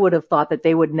it, I would have thought that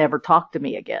they would never talk to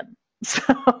me again. So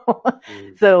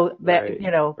that,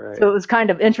 right. So it was kind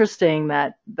of interesting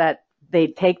that they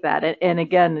take that. And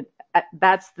again,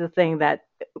 that's the thing that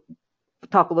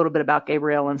talk a little bit about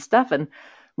Gabrielle and Stefan,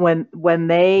 when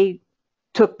they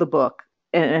took the book,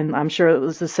 and I'm sure it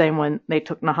was the same when they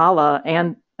took Nahala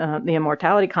and the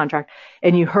Immortality Contract,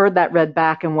 and you heard that read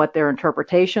back and what their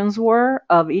interpretations were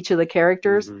of each of the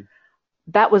characters, Hmm.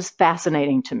 that was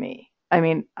fascinating to me. I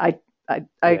mean,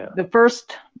 Yeah.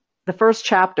 the first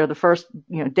chapter, the first,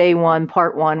 day one,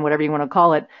 part one, whatever you want to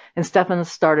call it, and Stefan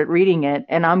started reading it,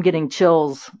 and I'm getting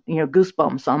chills,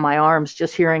 goosebumps on my arms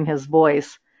just hearing his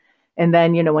voice. And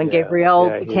then, when Yeah.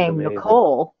 Gabrielle Yeah. He's became amazing.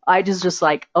 Nicole, I just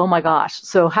like, oh my gosh.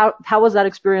 So how was that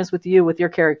experience with you with your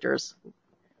characters?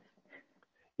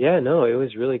 Yeah, no, it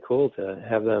was really cool to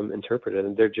have them interpret it,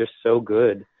 and they're just so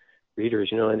good readers,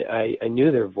 and I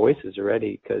knew their voices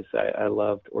already because I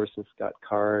loved Orson Scott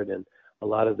Card and a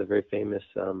lot of the very famous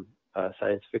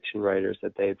science fiction writers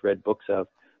that they had read books of.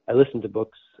 I listened to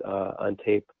books on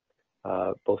tape,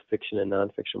 both fiction and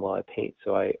nonfiction, while I paint,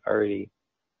 so I already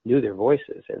knew their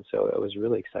voices, and so I was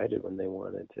really excited when they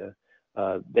wanted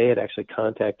to. They had actually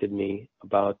contacted me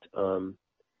about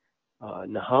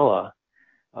Nahala.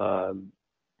 Um,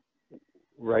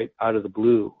 right out of the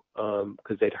blue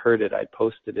because they'd heard it. I'd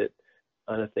posted it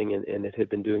on a thing, and it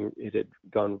had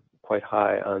gone quite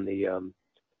high on the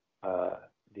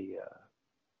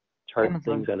chart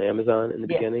things Amazon. on Amazon in the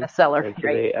Yeah, beginning. bestseller, And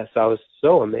right? so I was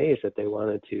so amazed that they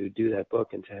wanted to do that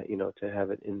book and to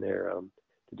have it in their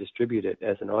to distribute it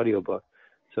as an audiobook.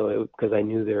 So because I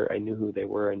knew who they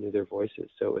were, I knew their voices.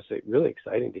 So it was really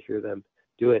exciting to hear them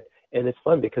do it, and it's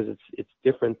fun because it's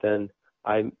different than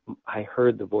I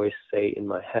heard the voice say in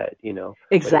my head, but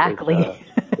Exactly.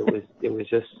 it was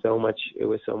just so much,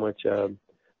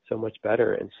 so much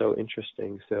better and so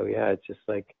interesting. So yeah, it's just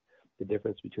like the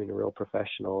difference between a real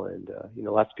professional and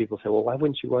lots of people say, well, why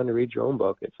wouldn't you want to read your own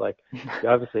book? It's like you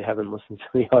obviously haven't listened to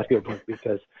the audiobook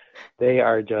because they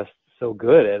are just so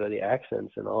good at the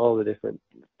accents and all the different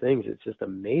things. It's just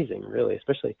amazing, really,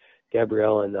 especially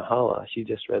Gabrielle and Nahala. She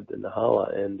just read the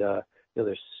Nahala, and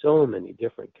there's so many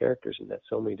different characters in that,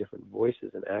 so many different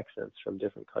voices and accents from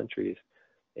different countries,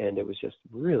 and it was just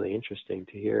really interesting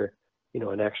to hear,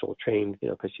 an actual trained,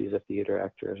 because she's a theater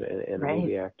actor and a Right.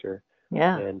 movie actor,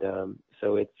 Yeah. and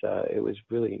so it was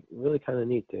really really kind of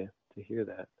neat to hear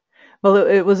that. Well,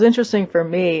 it was interesting for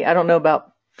me. I don't know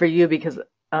about for you because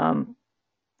um,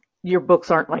 your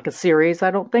books aren't like a series.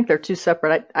 I don't think they're two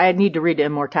separate. I need to read the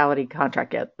Immortality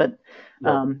Contract yet, but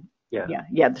No, um, yeah, yeah,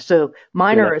 yeah. So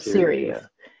mine they're are not a serious. series. Yeah,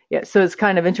 Yeah. So it's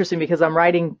kind of interesting because I'm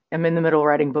in the middle of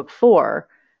writing book four.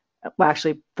 Well,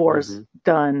 actually, four's hmm,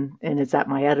 done and it's at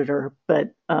my editor.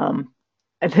 But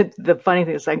and the funny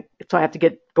thing is, so I have to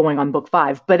get going on book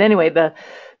five. But anyway, the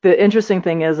interesting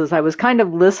thing is I was kind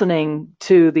of listening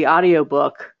to the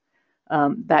audiobook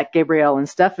that Gabrielle and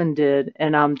Stefan did,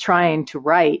 and I'm trying to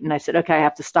write, and I said, okay, I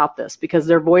have to stop this because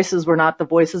their voices were not the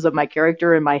voices of my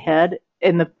character in my head,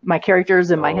 and my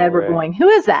characters in my oh head were right, going, who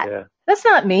is that? yeah, That's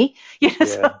not me.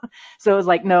 yeah, So it was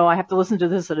like, no, I have to listen to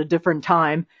this at a different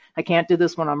time. I can't do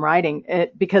this when I'm writing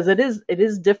it because it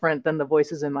is different than the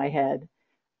voices in my head.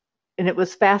 And it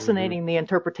was hmm, fascinating the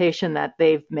interpretation that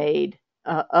they've made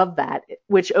of that,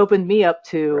 which opened me up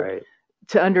right,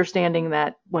 to understanding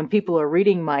that when people are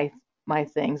reading my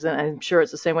things, and I'm sure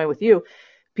it's the same way with you,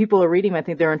 people are reading my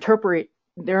thing, their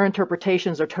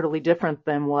interpretations are totally different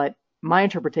than what my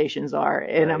interpretations are.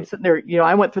 And I'm right, sitting there,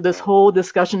 I went through this right, whole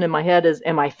discussion in my head is,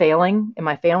 am I failing? Am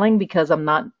I failing because I'm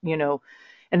not,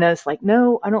 and then it's like,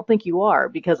 no, I don't think you are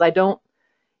because I don't,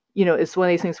 it's one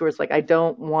of these things where it's like, I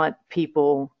don't want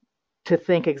people to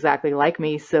think exactly like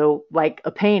me. So, like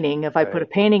a painting, if I put a right.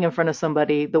 painting in front of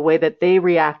somebody, the way that they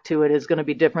react to it is going to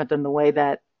be different than the way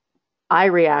that I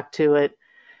react to it.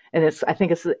 And I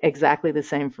think it's exactly the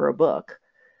same for a book.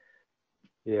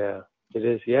 Yeah, it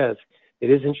is. Yeah, it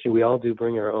is interesting. We all do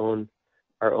bring our own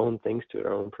things to it,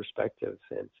 our own perspectives,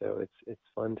 and so it's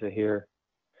fun to hear.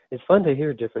 It's fun to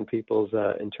hear different people's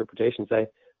interpretations.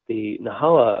 The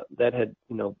Nahala that had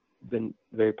been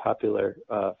very popular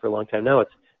for a long time. Now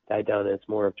it's died down, and it's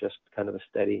more of just kind of a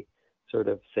steady sort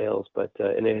of sales. But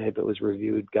and it was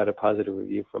reviewed, got a positive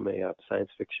review from a science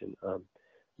fiction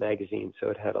magazine, so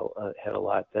it had a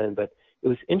lot then. But it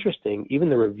was interesting. Even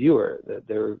the reviewer,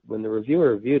 when the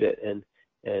reviewer reviewed it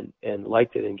and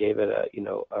liked it and gave it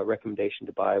a recommendation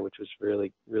to buy, which was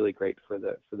really really great for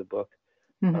the book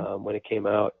Mm-hmm. when it came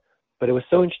out. But it was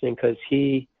so interesting because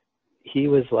he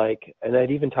was like, and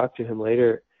I'd even talked to him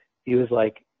later. He was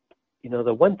like,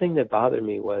 the one thing that bothered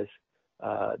me was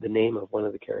the name of one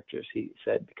of the characters. He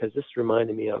said because this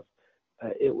reminded me of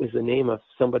it was the name of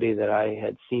somebody that I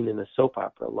had seen in a soap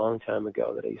opera a long time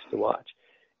ago that I used to watch.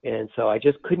 And so I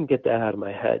just couldn't get that out of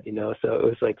my head, So it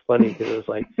was like funny because it was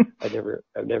like I've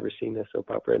never seen this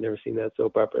soap opera, I'd never seen that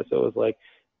soap opera. So it was like,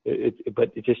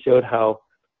 but it just showed how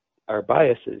our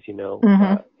biases,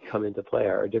 Mm-hmm. come into play,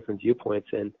 our different viewpoints.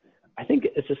 And I think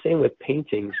it's the same with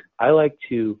paintings. I like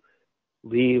to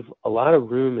leave a lot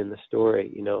of room in the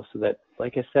story, so that,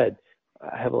 like I said,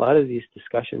 I have a lot of these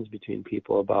discussions between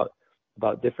people about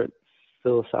different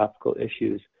philosophical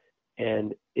issues,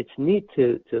 and it's neat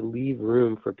to leave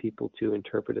room for people to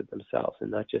interpret it themselves and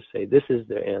not just say this is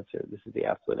the answer, this is the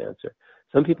absolute answer.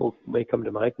 Some people may come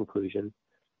to my conclusion,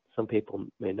 some people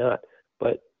may not,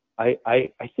 but I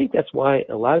think that's why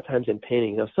a lot of times in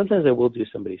painting, sometimes I will do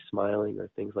somebody smiling or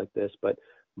things like this, but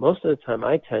most of the time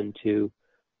I tend to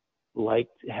like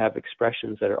to have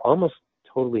expressions that are almost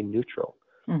totally neutral.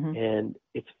 Mm-hmm. And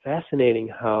it's fascinating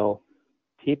how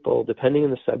people, depending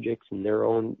on the subjects and their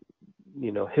own,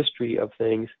 history of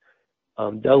things,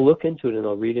 they'll look into it and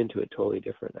they'll read into it totally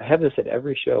different. I have this at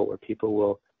every show where people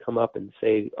will come up and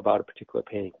say about a particular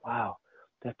painting, wow,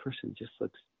 that person just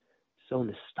looks so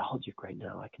nostalgic right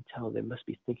now. I can tell they must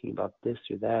be thinking about this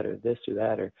or that or this or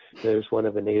that. Or there's one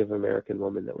of a Native American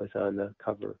woman that was on the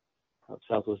cover of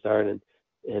Southwest Art,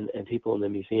 and people in the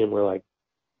museum were like,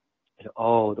 the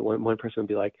one person would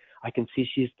be like, I can see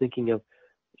she's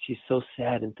so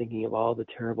sad and thinking of all the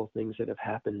terrible things that have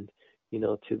happened,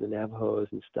 to the Navajos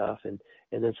and stuff. And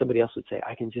then somebody else would say,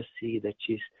 I can just see that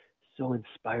she's so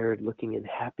inspired looking and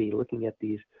happy, looking at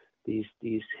these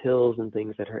hills and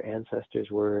things that her ancestors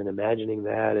were and imagining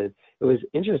that. And it was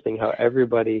interesting how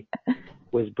everybody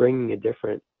was bringing a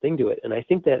different thing to it. And I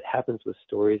think that happens with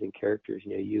stories and characters.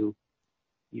 You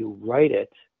write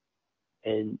it,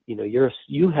 and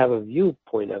you have a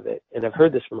viewpoint of it. And I've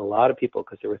heard this from a lot of people,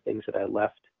 because there were things that I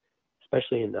left,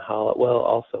 especially in Nahala,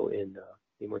 also in the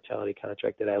Immortality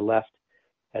Contract, that I left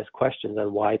as questions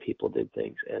on why people did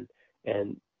things.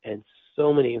 And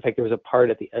so many, in fact, there was a part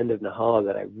at the end of Nahala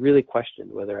that I really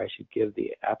questioned whether I should give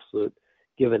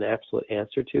an absolute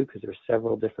answer to, because there were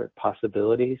several different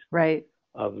possibilities Right.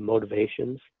 of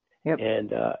motivations. Yep.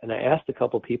 And I asked a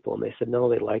couple people, and they said no,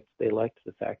 they liked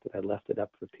the fact that I left it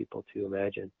up for people to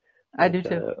imagine. I do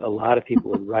too. A lot of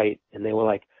people would write, and they were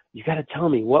like, "You got to tell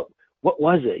me what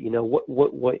was it? What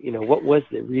was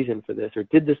the reason for this, or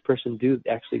did this person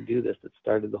actually do this that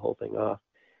started the whole thing off?"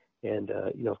 And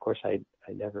of course, I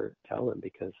never tell them,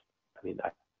 because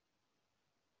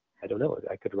I don't know.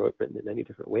 I could have written it in many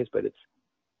different ways, but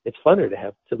it's funner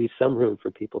to leave some room for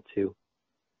people to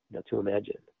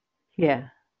imagine. Yeah.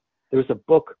 There was a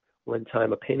book one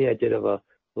time, a painting I did of a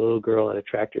little girl on a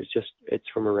tractor. It's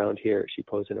from around here. She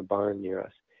posed in a barn near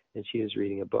us, and she was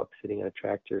reading a book, sitting on a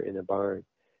tractor in a barn.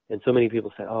 And so many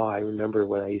people said, "Oh, I remember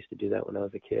when I used to do that when I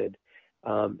was a kid."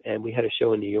 And we had a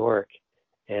show in New York,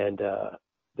 and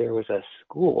there was a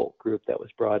school group that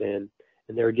was brought in,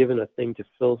 and they were given a thing to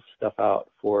fill stuff out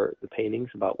for the paintings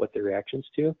about what their reactions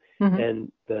to. Mm-hmm.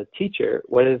 And the teacher,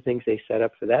 one of the things they set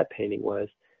up for that painting was,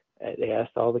 they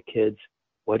asked all the kids,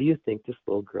 what do you think this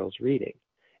little girl's reading?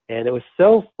 And it was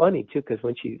so funny too, because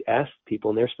when she asked people,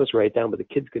 and they're supposed to write down, but the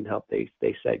kids couldn't help, they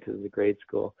said, because it was a grade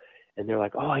school, and they're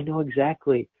like, "Oh, I know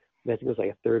exactly." And I think it was like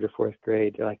a 3rd or 4th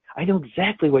grade. They're like, "I know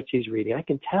exactly what she's reading. I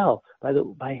can tell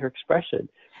by her expression."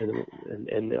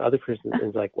 And the other person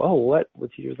is like, "Whoa, what?" The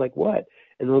teacher was like, "What?"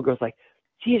 And the little girl's like,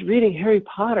 "She's reading Harry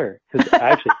Potter." Because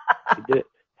actually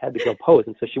had the girl pose,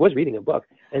 and so she was reading a book.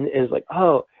 And it's like,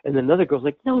 "Oh," and then another girl's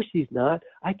like, "No, she's not.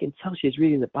 I can tell she's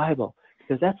reading the Bible,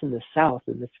 because that's in the South,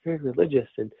 and it's very religious,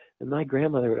 and my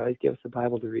grandmother would always give us the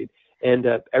Bible to read." And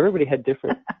everybody had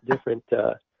different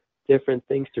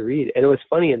things to read. And it was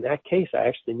funny, in that case, I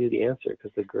actually knew the answer,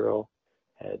 because the girl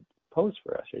had posed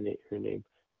for us. Her name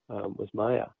was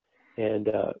Maya. And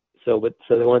so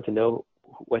they wanted to know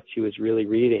what she was really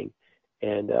reading.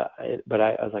 But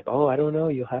I was like, "Oh, I don't know.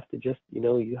 You'll have to just,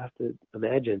 you have to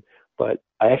imagine." But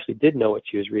I actually did know what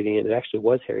she was reading, and it actually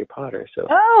was Harry Potter. So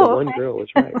the one girl was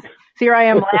right. So here I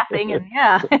am laughing, and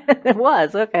yeah, it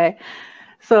was. Okay.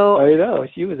 So I know,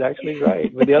 she was actually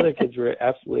right. But the other kids were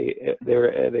absolutely, they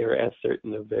were as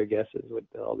certain of their guesses with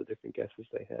all the different guesses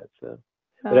they had. So,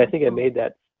 but I think it made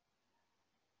that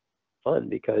fun,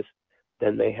 because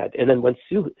then when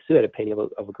Sue had a painting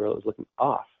of a girl that was looking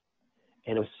off.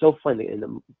 And it was so fun. And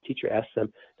the teacher asked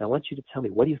them, "Now I want you to tell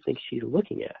me, what do you think she's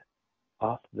looking at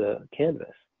off the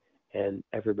canvas?" And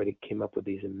everybody came up with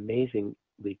these amazingly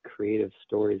creative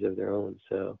stories of their own.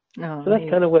 So that's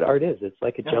kind of what art is. It's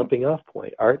like a jumping off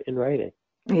point, art and writing.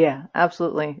 Yeah,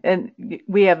 absolutely. And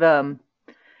we have a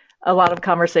lot of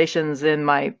conversations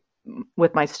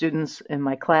with my students in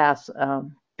my class,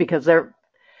 because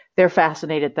they're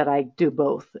fascinated that I do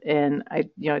both. And I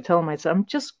tell them, I'm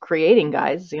just creating,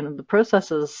 guys. The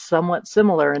process is somewhat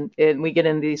similar. And we get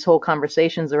into these whole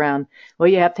conversations around, well,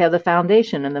 you have to have the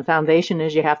foundation, and the foundation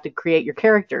is you have to create your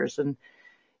characters. And,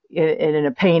 in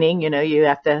a painting, you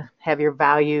have to have your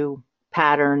value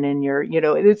pattern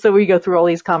and so we go through all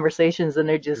these conversations and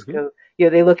they just Hmm. go,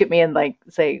 they look at me and like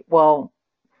say, well,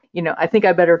 I think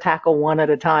I better tackle one at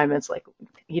a time. It's like,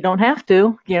 you don't have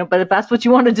to, but if that's what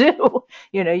you want to do,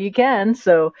 you can.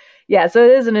 So yeah, so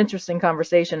it is an interesting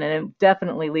conversation and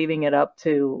definitely leaving it up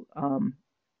to,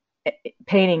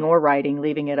 painting or writing,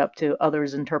 leaving it up to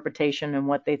others' interpretation and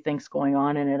what they think's going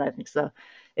on in it. I think so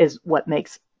is what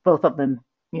makes both of them,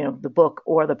 the book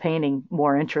or the painting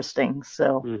more interesting.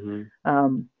 So, Hmm.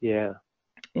 um, Yeah.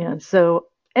 yeah. So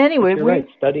But anyway, you're right.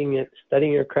 Studying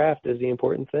your craft is the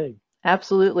important thing.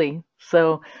 absolutely.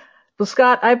 So, well,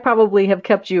 Scott, I probably have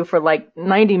kept you for like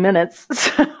 90 minutes.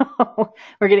 So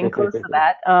we're getting close to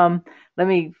that. Let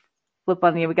me flip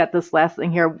on the, we got this last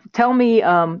thing here. Tell me,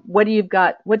 what do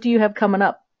what do you have coming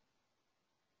up?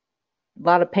 A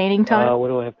lot of painting time? What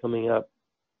do I have coming up?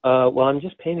 Well, I'm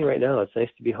just painting right now. It's nice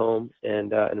to be home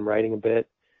and writing a bit.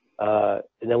 And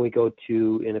then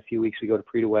in a few weeks, we go to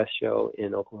Prita West show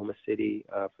in Oklahoma City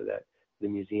for the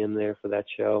museum there for that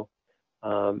show.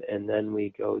 And then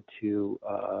we go to,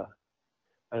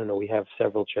 I don't know, we have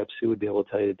several trips. Sue would be able to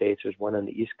tell you the dates. There's one on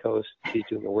the East Coast. She's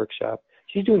doing a workshop.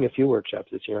 She's doing a few workshops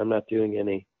this year. I'm not doing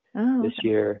any Oh, this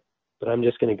year, but I'm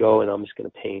just going to go and I'm just going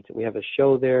to paint. And we have a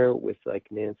show there with like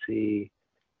Nancy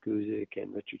Guzik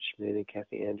and Richard Schmidt and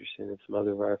Kathy Anderson and some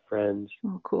other of our friends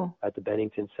oh, cool. at the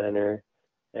Bennington Center.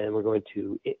 And we're going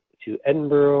to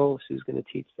Edinburgh. Sue's going to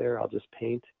teach there. I'll just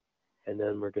paint. And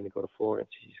then we're going to go to Florence.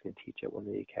 She's going to teach at one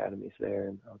of the academies there,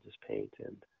 and I'll just paint.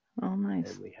 Oh,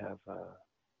 nice. And we have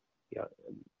yeah,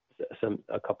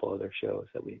 a couple other shows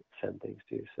that we send things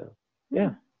to. So yeah,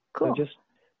 so Cool. just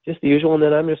the usual. And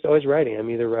then I'm just always writing.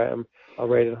 I'll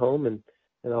write at home and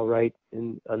I'll write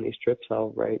on these trips.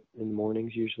 I'll write in the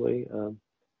mornings usually.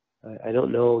 I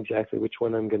don't know exactly which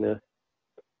one I'm gonna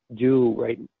do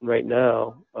right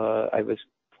now. I was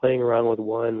playing around with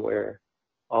one where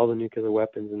all the nuclear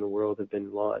weapons in the world have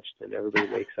been launched and everybody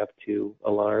wakes up to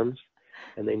alarms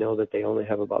and they know that they only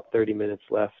have about 30 minutes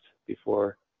left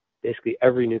before basically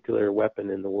every nuclear weapon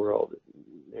in the world.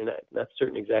 They're not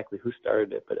certain exactly who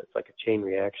started it, but it's like a chain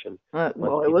reaction once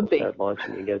Well, it people would be. start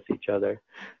launching against each other.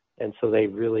 And so they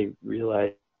really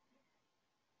realize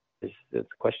the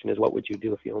question is, what would you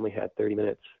do if you only had 30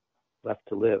 minutes left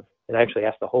to live? And I actually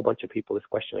asked a whole bunch of people this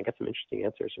question. I got some interesting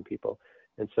answers from people.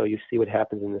 And so you see what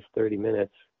happens in this 30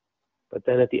 minutes. But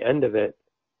then at the end of it,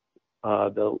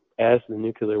 as the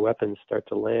nuclear weapons start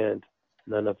to land,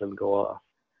 none of them go off.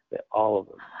 All of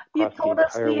them You across the told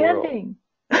us entire the world. ending.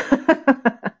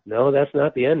 No, that's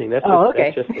not the ending. That's Oh,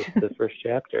 that's okay. just the first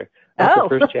chapter. That's the Oh,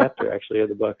 first chapter actually of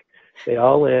the book. They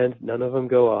all land, none of them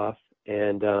go off,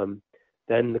 and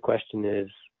then the question is,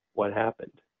 what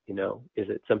happened? Is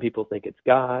it, some people think it's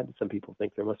God, some people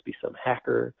think there must be some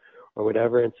hacker or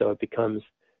whatever, and so it becomes,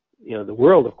 the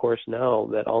world, of course, now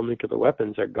that all nuclear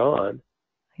weapons are gone,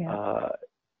 yeah.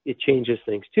 it changes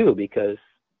things too, because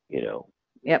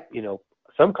Yep.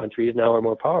 some countries now are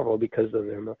more powerful because of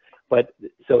their, but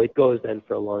so it goes then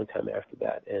for a long time after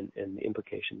that, and the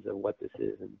implications of what this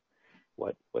is and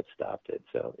what stopped it.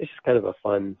 So it's just kind of a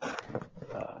fun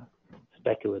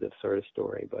speculative sort of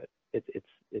story, but it's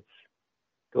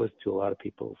goes to a lot of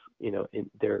people's in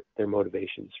their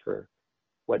motivations for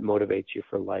what motivates you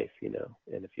for life, and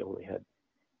if you only had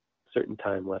certain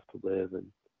time left to live, and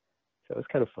so it's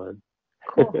kind of fun.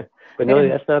 Cool. But no,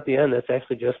 And that's not the end. That's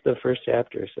actually just the first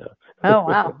chapter. So oh,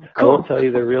 wow. I won't Cool. tell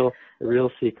you the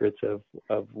real secrets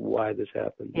of why this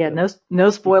happened. Yeah. So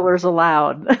No spoilers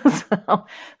allowed. So,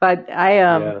 but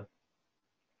yeah.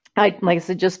 I like I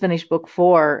said, just finished book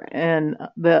 4, and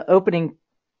the opening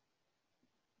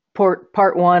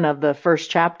part one of the first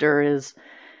chapter is,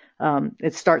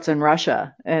 it starts in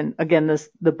Russia, and again,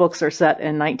 the books are set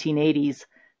in 1980s.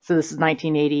 So this is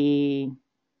 1980.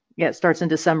 Yeah, it starts in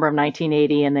December of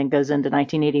 1980 and then goes into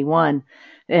 1981,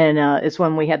 and it's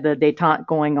when we had the détente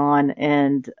going on,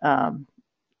 and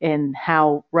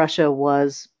how Russia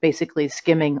was basically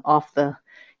skimming off the,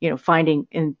 finding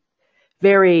in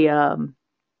very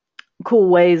cool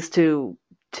ways to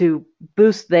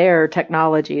boost their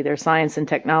technology, their science and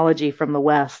technology from the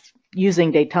West,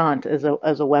 using détente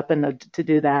as a weapon to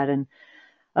do that. And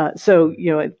so,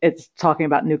 it's talking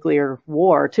about nuclear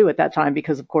war too at that time,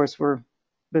 because of course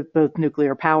both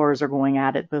nuclear powers are going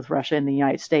at it, both Russia and the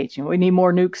United States. We need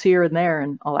more nukes here and there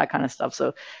and all that kind of stuff.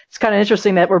 So it's kind of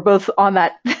interesting that we're both on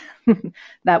that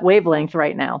that wavelength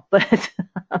right now. But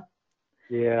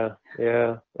Yeah,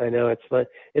 I know, it's fun.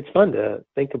 It's fun to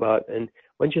think about, and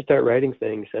once you start writing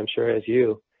things, I'm sure as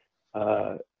you,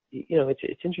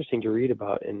 it's interesting to read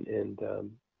about and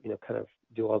kind of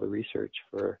do all the research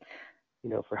for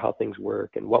for how things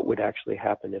work and what would actually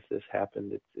happen if this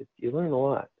happened. You learn a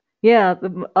lot. Yeah,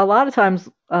 a lot of times,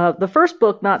 the first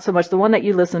book, not so much. The one that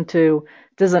you listened to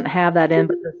doesn't have that in,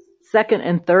 but the second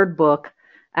and third book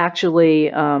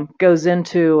actually goes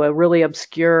into a really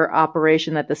obscure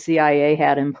operation that the CIA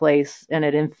had in place, and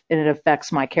it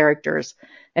affects my characters.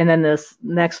 And then this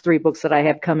next three books that I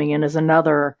have coming in is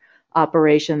another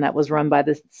operation that was run by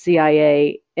the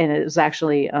CIA, and it was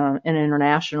actually an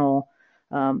international.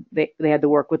 They had to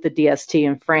work with the DST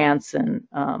in France, and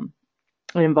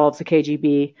it involves the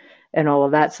KGB and all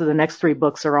of that. So the next three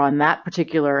books are on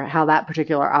how that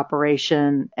particular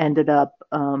operation ended up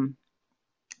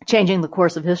changing the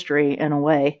course of history in a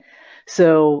way.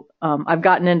 So I've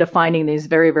gotten into finding these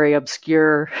very, very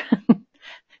obscure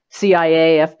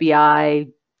CIA,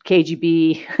 FBI,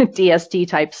 KGB, DST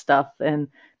type stuff, and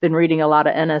been reading a lot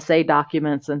of NSA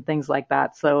documents and things like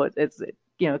that. So it's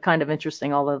kind of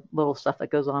interesting, all the little stuff that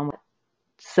goes on.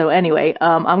 So anyway,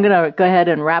 I'm going to go ahead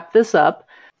and wrap this up.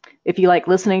 If you like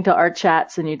listening to Art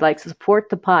Chats and you'd like to support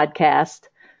the podcast,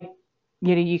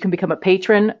 you can become a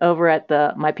patron over at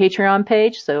my Patreon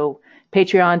page. So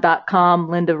patreon.com,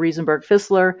 Linda Riesenberg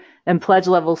Fissler, and pledge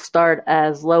levels start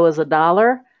as low as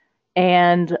 $1.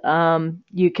 And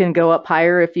you can go up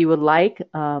higher if you would like.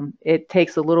 It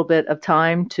takes a little bit of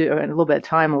time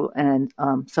and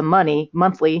some money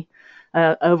monthly,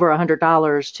 over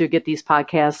 $100 to get these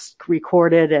podcasts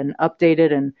recorded and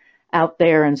updated and out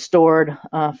there and stored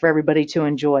for everybody to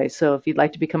enjoy. So if you'd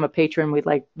like to become a patron,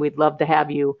 we'd love to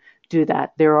have you do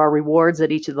that. There are rewards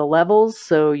at each of the levels,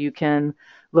 so you can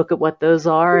look at what those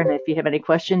are. And if you have any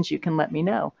questions, you can let me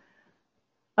know.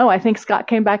 Oh, I think Scott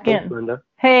came back in. Linda.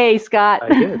 Hey, Scott. I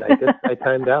did. I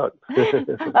timed out.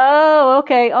 Oh,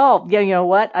 okay. Oh, yeah. You know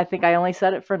what? I think I only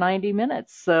set it for 90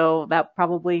 minutes. So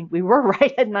we were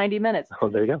right at 90 minutes. Oh,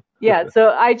 there you go. Yeah. So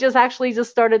I just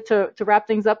started to wrap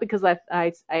things up because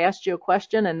I asked you a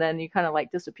question and then you kind of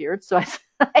like disappeared. So I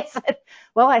said,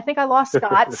 well, I think I lost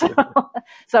Scott. So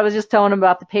I was just telling him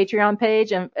about the Patreon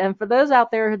page. And for those out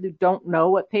there who don't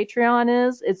know what Patreon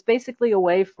is, it's basically a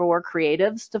way for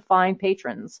creatives to find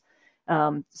patrons.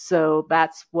 So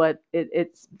that's what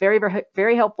it's very, very,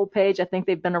 very helpful page. I think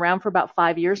they've been around for about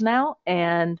 5 years now.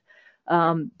 And,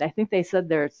 I think they said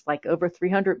there's like over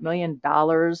 $300 million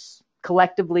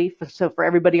collectively. So for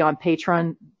everybody on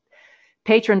Patreon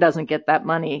doesn't get that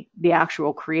money. The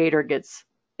actual creator gets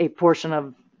a portion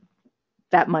of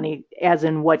that money as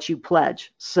in what you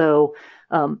pledge. So,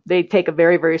 they take a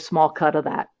very, very small cut of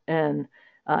that. And,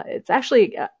 it's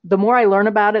actually, the more I learn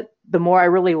about it, the more I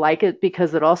really like it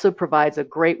because it also provides a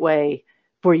great way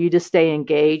for you to stay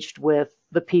engaged with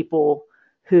the people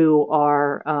who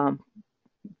are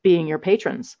being your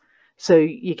patrons. So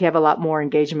you can have a lot more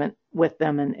engagement with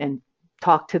them and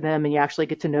talk to them, and you actually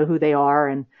get to know who they are,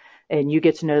 and you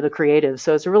get to know the creatives.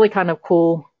 So it's a really kind of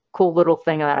cool little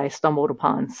thing that I stumbled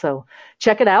upon. So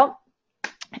check it out.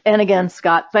 And again,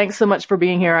 Scott, thanks so much for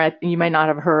being here. You may not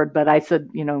have heard, but I said,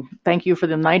 thank you for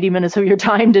the 90 minutes of your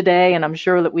time today. And I'm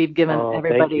sure that we've given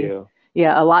everybody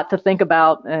a lot to think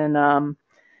about. And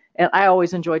I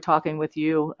always enjoy talking with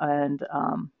you and,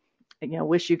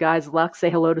 wish you guys luck. Say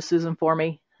hello to Susan for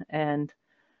me. And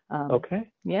okay.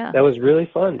 Yeah, that was really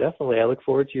fun. Definitely. I look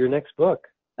forward to your next book.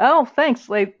 Oh, thanks.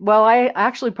 Well, I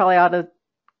actually probably ought to,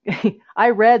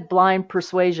 I read Blind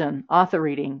Persuasion author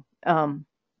reading.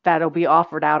 That'll be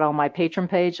offered out on my Patreon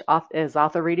page as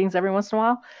author readings every once in a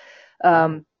while.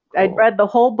 Cool. I read the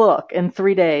whole book in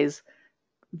 3 days,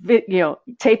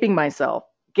 taping myself.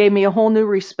 Gave me a whole new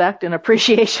respect and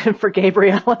appreciation for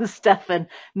Gabrielle and Stefan.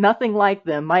 Nothing like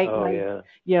them.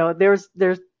 There's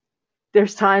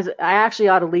times I actually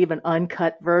ought to leave an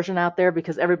uncut version out there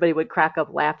because everybody would crack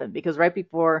up laughing because right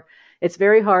before it's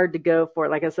very hard to go for,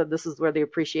 like I said, this is where the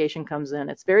appreciation comes in.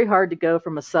 It's very hard to go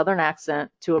from a Southern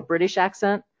accent to a British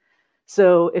accent.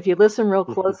 So if you listen real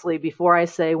closely before I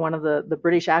say one of the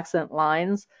British accent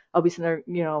lines, I'll be sitting there,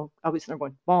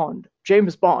 going, Bond,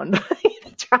 James Bond,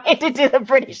 trying to do the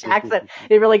British accent.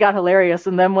 It really got hilarious.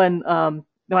 And then when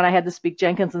I had to speak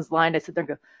Jenkinson's line, I sit there and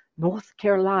go, North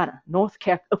Carolina.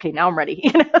 Okay, now I'm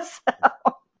ready.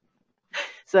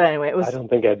 So anyway, it was. I don't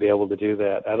think I'd be able to do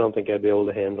that. I don't think I'd be able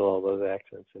to handle all those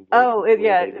accents.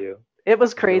 It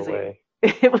was crazy. No,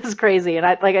 it was crazy.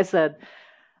 And like I said,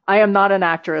 I am not an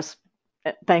actress.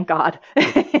 Thank God.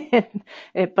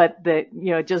 But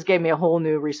it just gave me a whole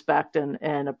new respect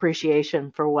and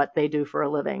appreciation for what they do for a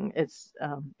living. It's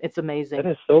amazing.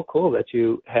 That is so cool that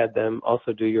you had them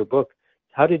also do your book.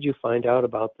 How did you find out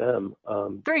about them?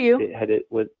 Through you.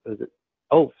 Was it?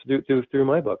 Oh, through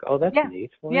my book. Oh, that's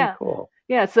neat. Well, yeah. Cool.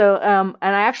 Yeah, so and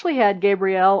I actually had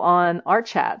Gabrielle on Art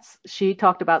Chats. She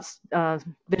talked about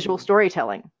visual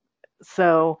storytelling.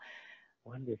 So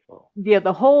Wonderful. yeah,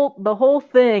 the whole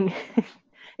thing,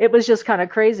 it was just kind of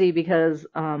crazy because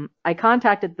I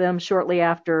contacted them shortly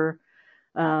after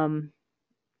um,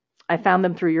 I found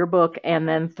them through your book, and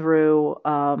then through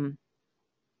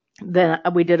then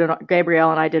we did an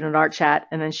Gabrielle and I did an art chat,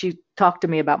 and then she talked to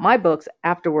me about my books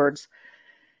afterwards,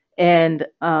 and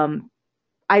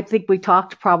I think we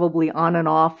talked probably on and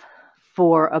off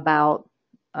for about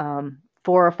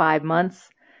 4 or 5 months.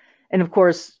 And of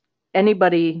course,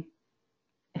 anybody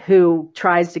who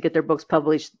tries to get their books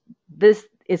published, this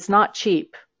it's not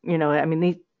cheap. I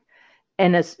mean,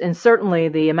 and certainly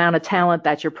the amount of talent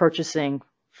that you're purchasing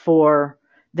for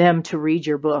them to read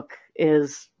your book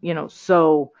is,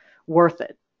 so worth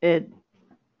it.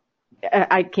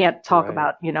 I can't talk Right.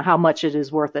 about, how much it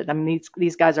is worth it. I mean,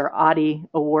 these guys are Audie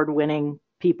award winning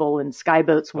people, and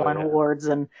Skyboats Oh won yeah. awards,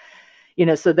 and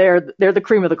so they're the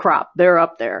cream of the crop. They're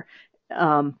up there.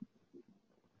 Um,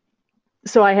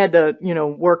 so I had to,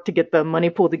 work to get the money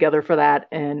pulled together for that,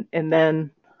 and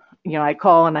then, I'd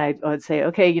call and I'd say,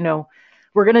 okay,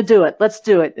 we're gonna do it. Let's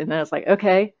do it. And then it's like,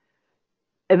 okay.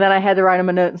 And then I had to write them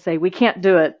a note and say, we can't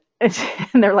do it.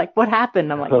 And they're like, what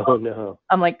happened? Oh no.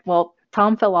 Well,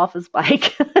 Tom fell off his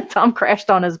bike. Tom crashed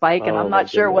on his bike, and Oh I'm my not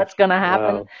sure goodness. what's going to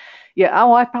happen. Wow. Yeah.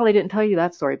 Oh, I probably didn't tell you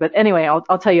that story, but anyway, I'll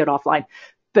tell you it offline.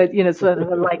 But so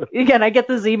like again, I get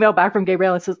this email back from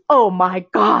Gabrielle and says, "Oh my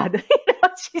God,"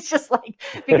 she's just like,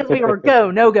 because we were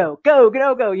go, no go, go,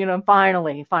 no go, and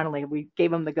finally we gave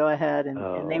them the go ahead, and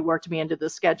they Oh worked me into the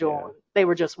schedule. yeah. And they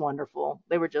were just wonderful.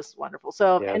 They were just wonderful.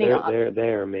 So Yeah. anyhow,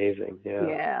 They're amazing. Yeah.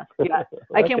 yeah, yeah, Well,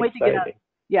 I that's can't wait to get out. exciting.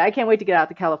 Yeah, I can't wait to get out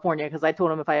to California because I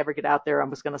told him if I ever get out there, I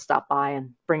was going to stop by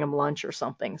and bring him lunch or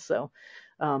something. So,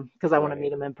 because I want to meet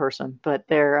Right. him in person. But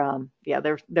yeah,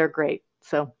 they're great.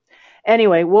 So,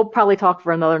 anyway, we'll probably talk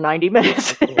for another 90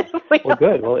 minutes. Excellent. Well,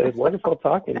 good. Well, it was wonderful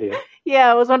talking to you.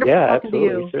 Yeah, it was wonderful Yeah, talking to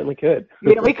absolutely. We you. certainly could.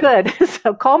 Yeah, we could.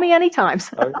 So call me anytime.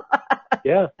 Uh,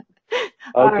 yeah.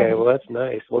 All Okay. right. Well, that's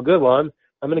nice. Well, good. Well, I'm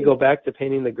going to go back to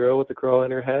painting the girl with the crow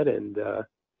on her head, and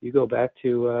you go back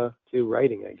to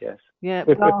writing, I guess. Yeah.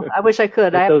 Well, I wish I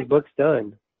could. Get those books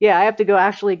done. Yeah, I have to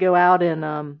actually go out and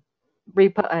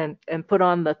and put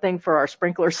on the thing for our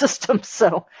sprinkler system.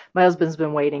 So my husband's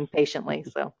been waiting patiently.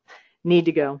 So need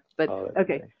to go. But Oh, that's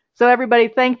okay. nice. So everybody,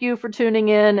 thank you for tuning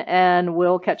in, and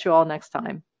we'll catch you all next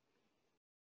time.